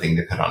having something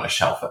to put on a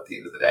shelf at the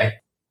end of the day.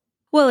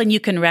 Well, and you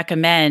can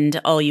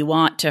recommend all you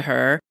want to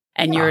her,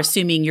 and you're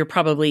assuming you're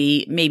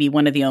probably maybe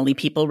one of the only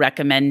people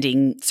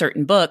recommending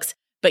certain books,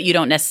 but you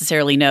don't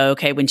necessarily know,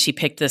 okay, when she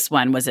picked this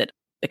one, was it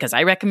because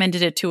I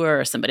recommended it to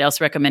her or somebody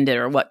else recommended it,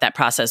 or what that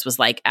process was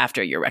like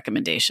after your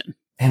recommendation?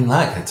 And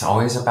look, it's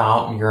always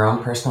about your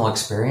own personal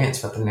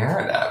experience with the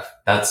narrative.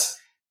 That's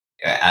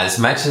as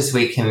much as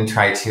we can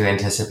try to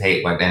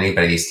anticipate what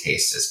anybody's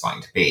taste is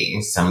going to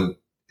be.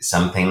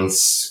 Some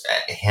things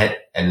hit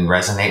and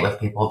resonate with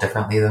people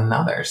differently than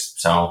others.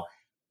 So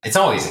it's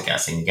always a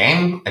guessing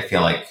game. I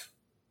feel like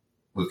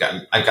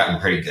I've gotten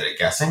pretty good at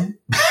guessing,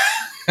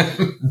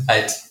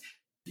 but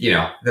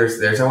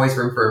there's always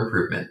room for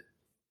improvement.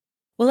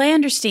 Well, I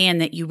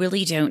understand that you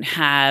really don't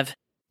have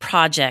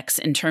projects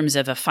in terms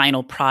of a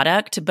final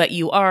product, but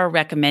you are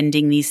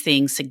recommending these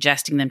things,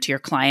 suggesting them to your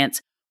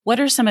clients. What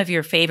are some of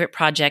your favorite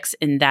projects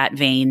in that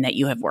vein that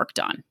you have worked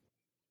on?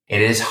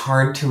 It is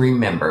hard to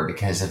remember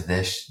because of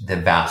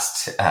the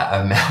vast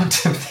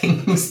amount of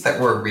things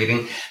that we're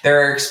reading.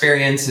 There are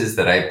experiences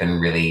that I've been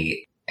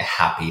really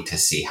happy to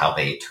see how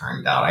they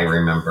turned out. I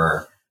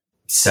remember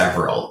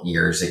several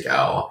years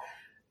ago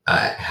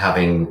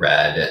having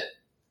read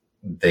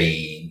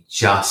the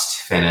just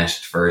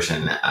finished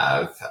version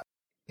of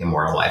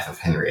Immortal Life of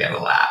Henrietta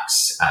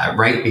Lacks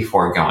right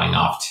before going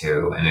off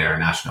to an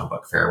international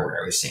book fair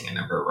where I was seeing a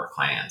number of our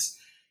clients.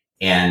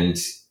 And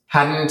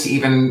hadn't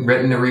even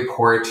written a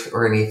report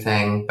or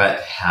anything,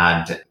 but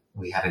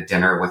we had a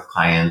dinner with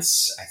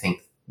clients. I think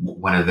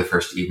one of the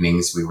first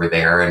evenings we were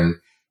there, and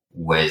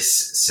was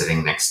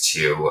sitting next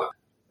to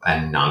a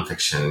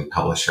nonfiction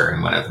publisher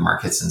in one of the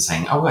markets and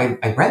saying, "Oh,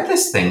 I read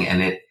this thing,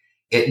 and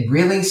it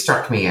really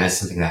struck me as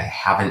something that I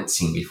haven't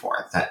seen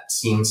before. That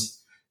seems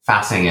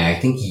fascinating. I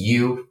think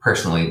you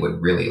personally would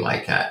really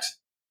like it."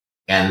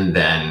 And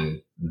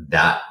then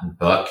that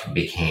book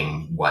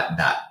became what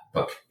that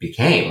book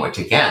became, which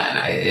again,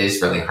 it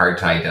is really hard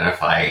to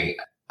identify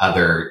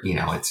other,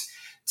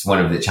 it's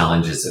one of the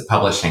challenges of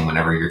publishing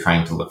whenever you're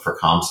trying to look for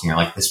comps and you're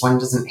like, this one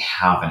doesn't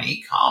have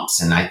any comps.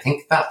 And I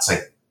think that's a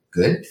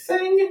good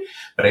thing,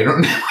 but I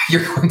don't know how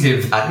you're going to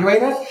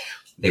evaluate it.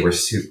 They were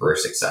super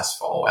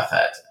successful with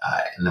it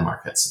in the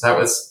market. So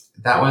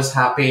that was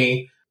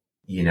happy.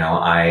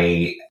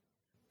 I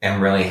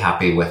am really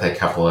happy with a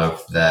couple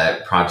of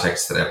the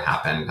projects that have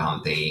happened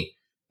on the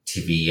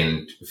TV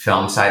and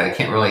film side. I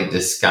can't really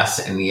discuss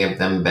any of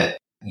them, but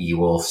you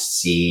will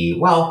see,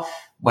 one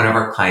of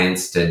our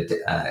clients did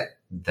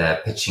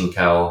the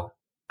Pachinko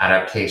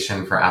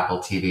adaptation for Apple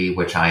TV,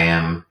 which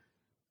I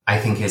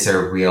think is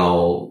a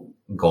real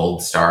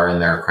gold star in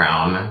their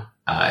crown,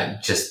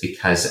 just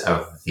because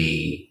of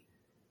the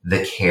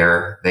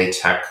care they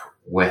took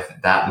with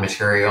that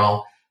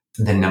material,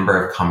 the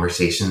number of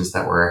conversations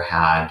that were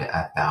had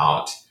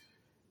about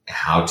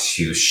how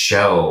to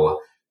show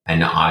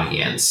an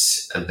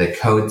audience the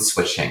code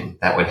switching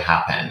that would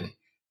happen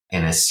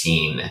in a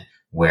scene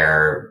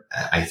where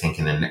I think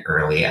in an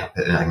early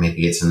episode,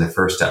 maybe it's in the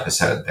first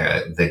episode,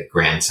 the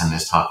grandson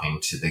is talking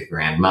to the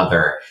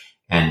grandmother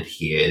and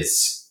he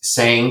is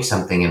saying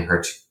something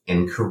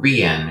in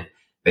Korean,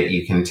 but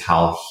you can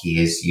tell he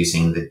is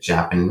using the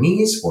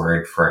Japanese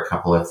word for a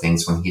couple of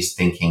things when he's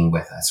thinking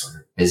with a sort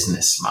of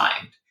business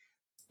mind.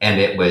 And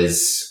it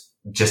was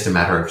just a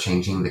matter of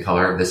changing the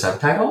color of the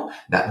subtitle.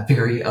 That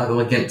very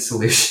elegant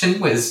solution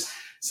was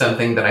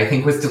something that I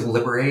think was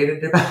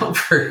deliberated about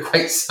for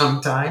quite some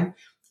time.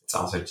 It's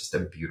also just a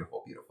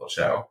beautiful, beautiful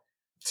show.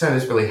 So I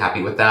was really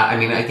happy with that. I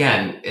mean,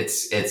 again,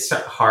 it's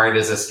hard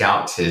as a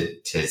scout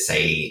to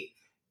say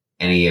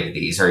any of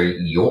these are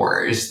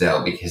yours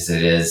though, because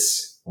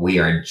we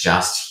are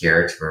just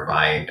here to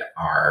provide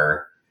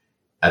our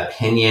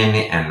opinion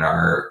and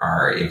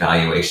our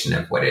evaluation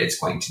of what it's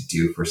going to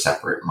do for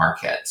separate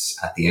markets.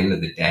 At the end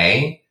of the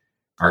day,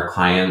 our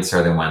clients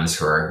are the ones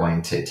who are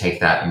going to take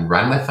that and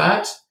run with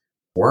it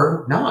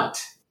or not.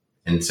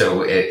 And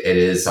so it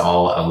is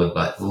all a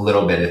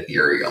little bit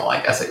ethereal,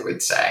 I guess I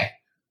would say.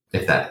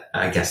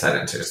 I guess that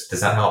answers.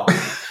 Does that help?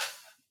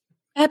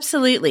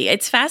 Absolutely.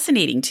 It's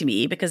fascinating to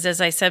me because,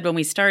 as I said when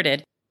we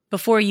started,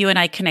 before you and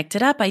I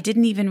connected up, I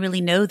didn't even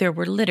really know there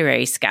were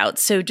literary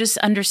scouts. So just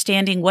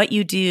understanding what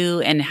you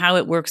do and how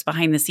it works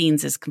behind the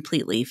scenes is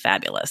completely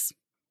fabulous.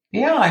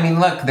 Yeah, I mean,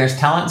 look, there's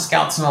talent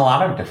scouts in a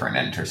lot of different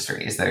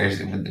industries.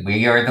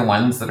 We are the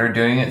ones that are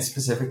doing it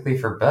specifically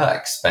for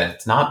books, but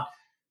it's not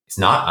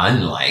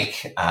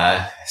unlike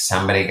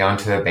somebody going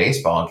to a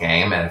baseball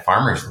game at a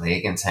farmer's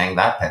league and saying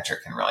that pitcher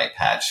can really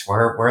pitch.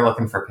 We're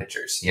looking for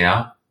pitchers, you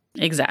know?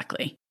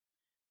 Exactly.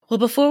 Well,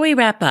 before we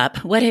wrap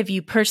up, what have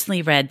you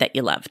personally read that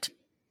you loved?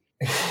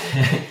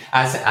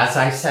 As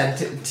I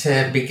said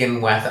to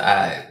begin with,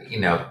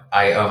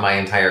 I owe my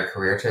entire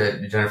career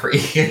to Jennifer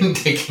Egan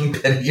taking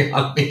pity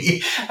on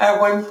me at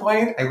one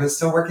point. I was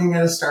still working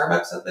at a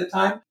Starbucks at the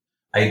time.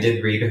 I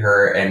did read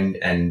her and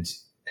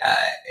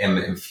am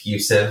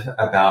effusive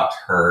about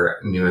her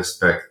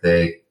newest book,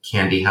 The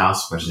Candy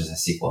House, which is a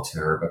sequel to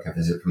her book, A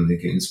Visit from the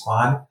Goon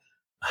Squad.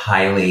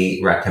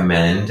 Highly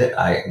recommend.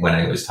 When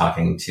I was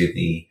talking to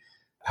the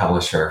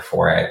publisher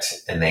for it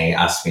and they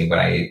asked me what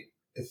I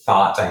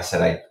thought, I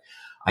said,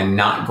 I'm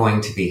not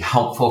going to be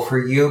helpful for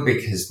you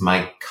because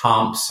my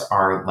comps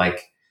are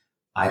like,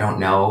 I don't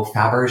know,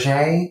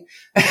 Fabergé,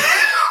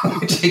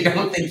 which I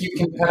don't think you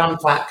can put on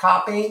flat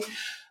copy.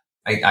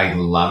 I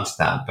loved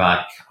that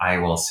book. I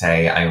will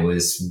say I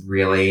was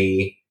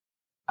really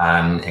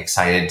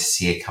excited to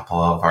see a couple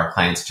of our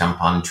clients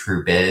jump on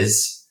True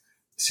Biz,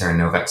 Sarah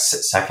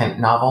Novak's second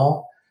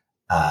novel,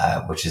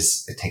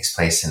 it takes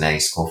place in a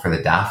school for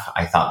the deaf.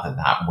 I thought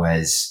that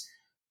was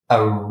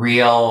a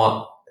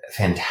real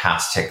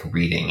fantastic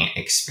reading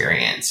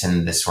experience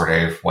in this sort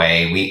of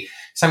way.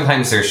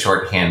 Sometimes there's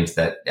shorthand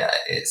that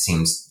it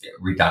seems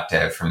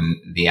reductive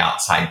from the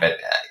outside, but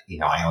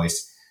I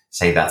always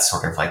say that's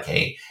sort of like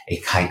a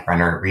kite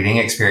runner reading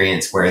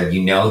experience where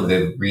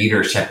the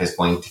readership is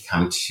going to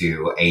come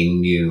to a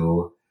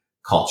new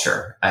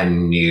culture, a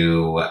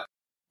new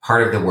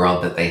part of the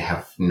world that they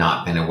have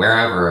not been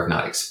aware of or have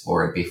not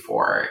explored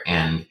before,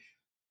 and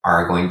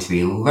are going to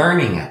be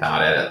learning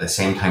about it at the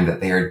same time that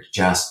they are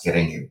just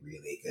getting a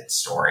really good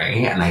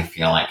story. And I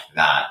feel like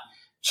that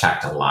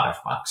checked a lot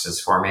of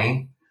boxes for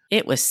me.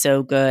 It was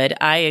so good.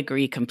 I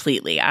agree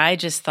completely. I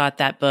just thought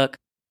that book,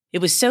 it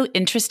was so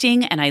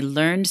interesting and I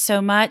learned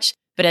so much.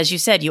 But as you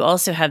said, you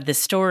also have the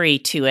story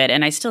to it.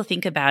 And I still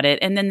think about it.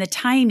 And then the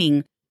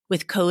timing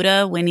with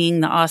Coda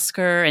winning the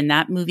Oscar and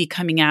that movie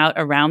coming out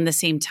around the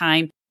same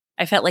time,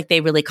 I felt like they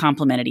really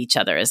complemented each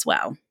other as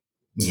well.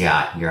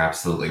 Yeah, you're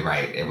absolutely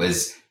right. It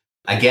was,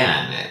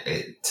 again,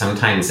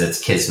 sometimes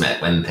it's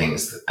kismet when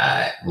things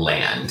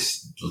land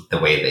the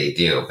way they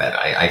do. But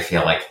I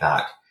feel like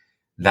that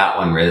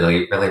one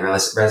really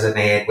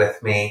resonated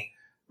with me.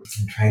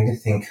 I'm trying to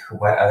think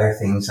what other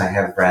things I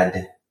have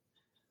read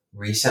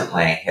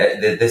recently.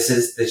 This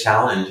is the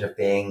challenge of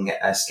being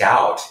a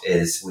scout,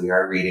 is we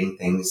are reading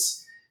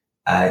things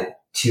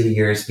 2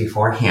 years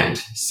beforehand.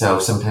 So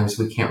sometimes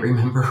we can't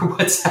remember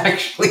what's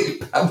actually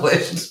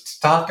published to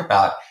talk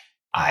about.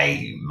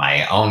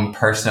 My own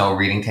personal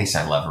reading taste,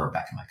 I love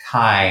Rebecca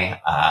Makkai.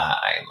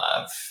 I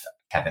love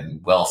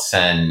Kevin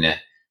Wilson,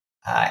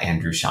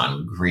 Andrew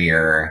Sean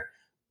Greer.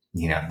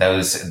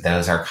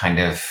 Those are kind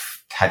of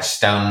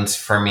touchstones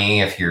for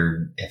me. If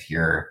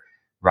you're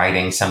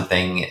writing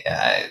something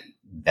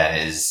that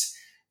is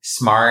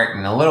smart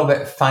and a little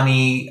bit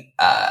funny,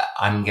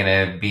 I'm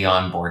going to be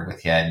on board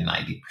with you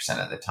 90%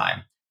 of the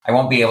time. I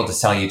won't be able to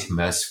sell you to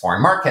most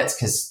foreign markets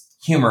because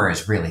humor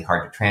is really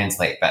hard to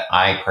translate, but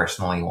I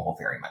personally will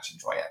very much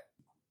enjoy it.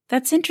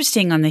 That's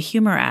interesting on the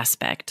humor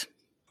aspect.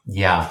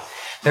 Yeah.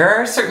 There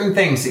are certain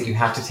things that you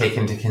have to take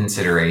into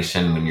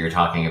consideration when you're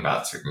talking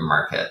about certain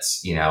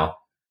markets.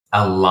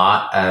 A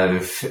lot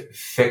of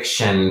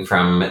fiction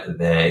from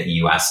the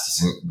US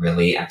doesn't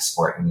really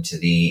export into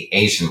the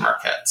Asian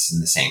markets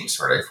in the same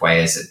sort of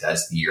way as it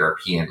does the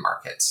European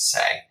markets,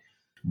 say.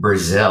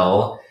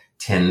 Brazil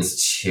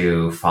tends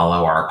to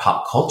follow our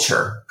pop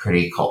culture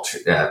pretty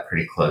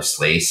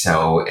closely.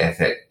 So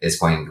if it is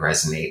going to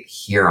resonate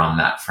here on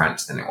that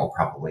front, then it will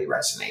probably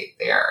resonate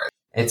there.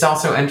 It's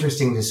also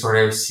interesting to sort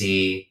of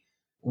see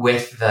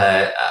with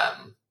the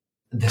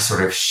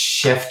sort of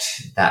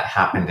shift that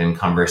happened in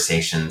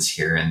conversations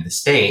here in the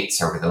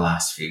States over the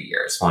last few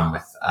years. One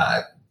with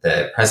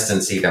the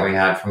presidency that we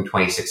had from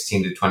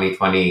 2016 to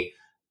 2020,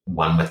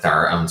 one with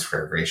our own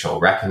sort of racial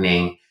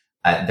reckoning.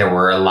 There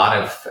were a lot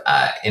of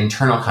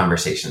internal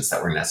conversations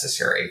that were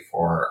necessary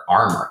for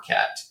our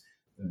market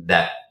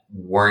that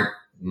weren't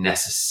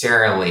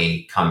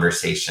necessarily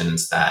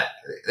conversations that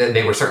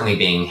they were certainly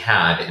being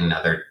had in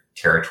other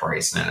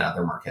territories and in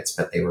other markets,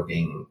 but they were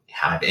being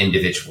had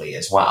individually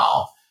as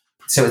well.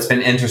 So it's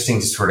been interesting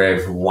to sort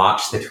of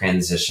watch the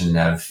transition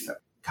of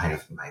kind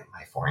of my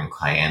foreign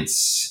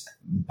clients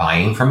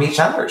buying from each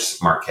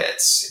other's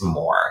markets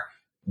more,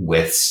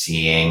 with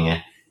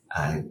seeing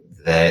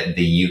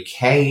the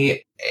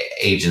UK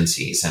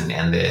agencies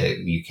and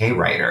the UK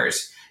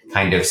writers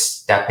kind of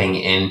stepping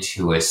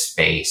into a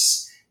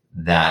space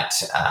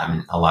that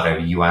a lot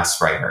of US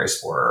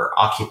writers were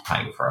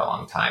occupying for a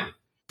long time.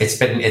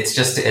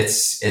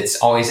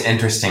 It's always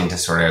interesting to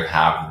sort of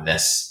have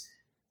this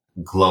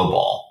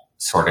global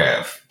sort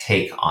of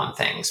take on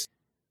things.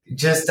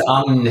 Just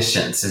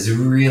omniscience is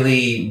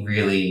really,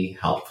 really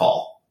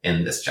helpful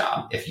in this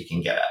job if you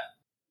can get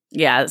it.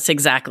 Yes,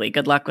 exactly.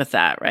 Good luck with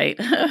that, right?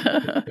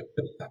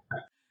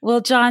 Well,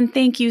 John,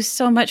 thank you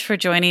so much for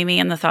joining me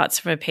on the Thoughts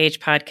from a Page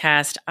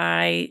podcast.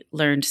 I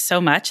learned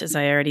so much, as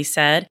I already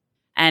said,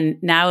 and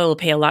now I will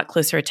pay a lot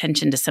closer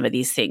attention to some of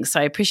these things. So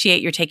I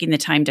appreciate your taking the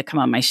time to come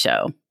on my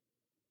show.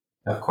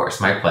 Of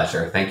course, my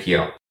pleasure. Thank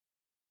you.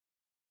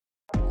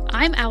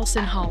 I'm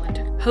Allison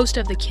Holland, host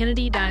of the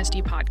Kennedy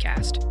Dynasty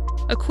podcast.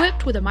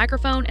 Equipped with a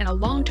microphone and a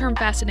long-term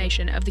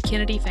fascination of the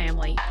Kennedy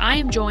family, I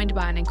am joined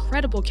by an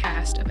incredible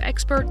cast of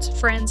experts,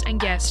 friends, and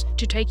guests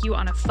to take you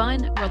on a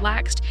fun,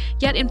 relaxed,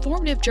 yet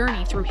informative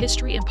journey through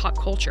history and pop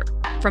culture.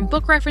 From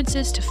book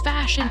references to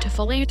fashion to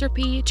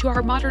philanthropy to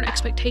our modern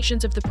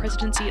expectations of the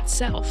presidency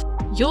itself,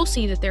 you'll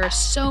see that there is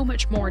so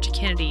much more to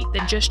Kennedy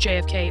than just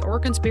JFK or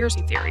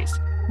conspiracy theories.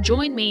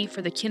 Join me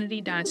for the Kennedy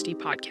Dynasty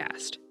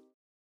podcast.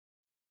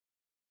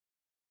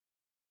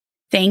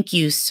 Thank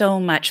you so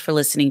much for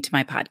listening to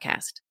my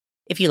podcast.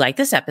 If you like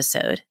this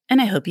episode,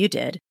 and I hope you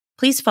did,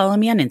 please follow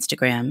me on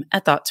Instagram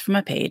at Thoughts From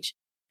a Page.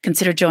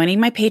 Consider joining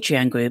my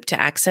Patreon group to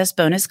access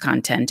bonus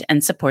content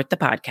and support the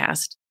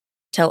podcast.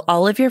 Tell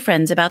all of your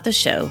friends about the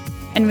show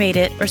and rate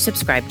it or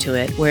subscribe to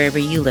it wherever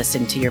you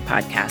listen to your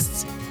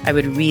podcasts. I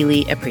would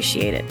really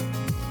appreciate it.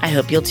 I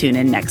hope you'll tune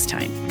in next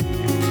time.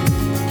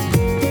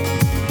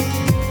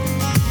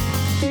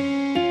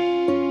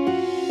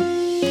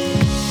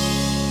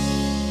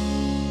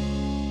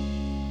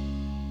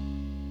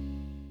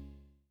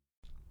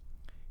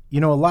 You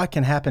know, a lot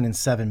can happen in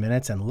 7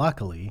 minutes, and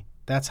luckily,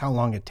 that's how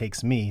long it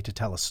takes me to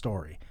tell a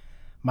story.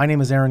 My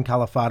name is Aaron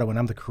Califato, and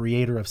I'm the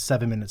creator of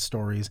 7-Minute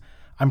Stories.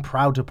 I'm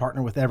proud to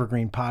partner with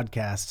Evergreen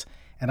Podcasts,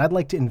 and I'd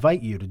like to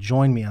invite you to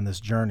join me on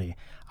this journey.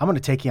 I'm going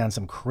to take you on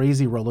some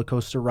crazy roller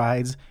coaster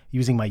rides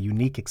using my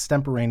unique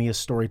extemporaneous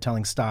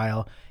storytelling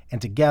style,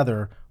 and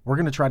together, we're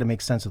going to try to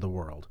make sense of the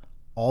world,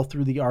 all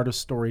through the art of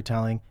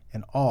storytelling,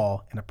 and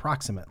all in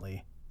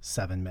approximately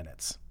 7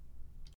 minutes.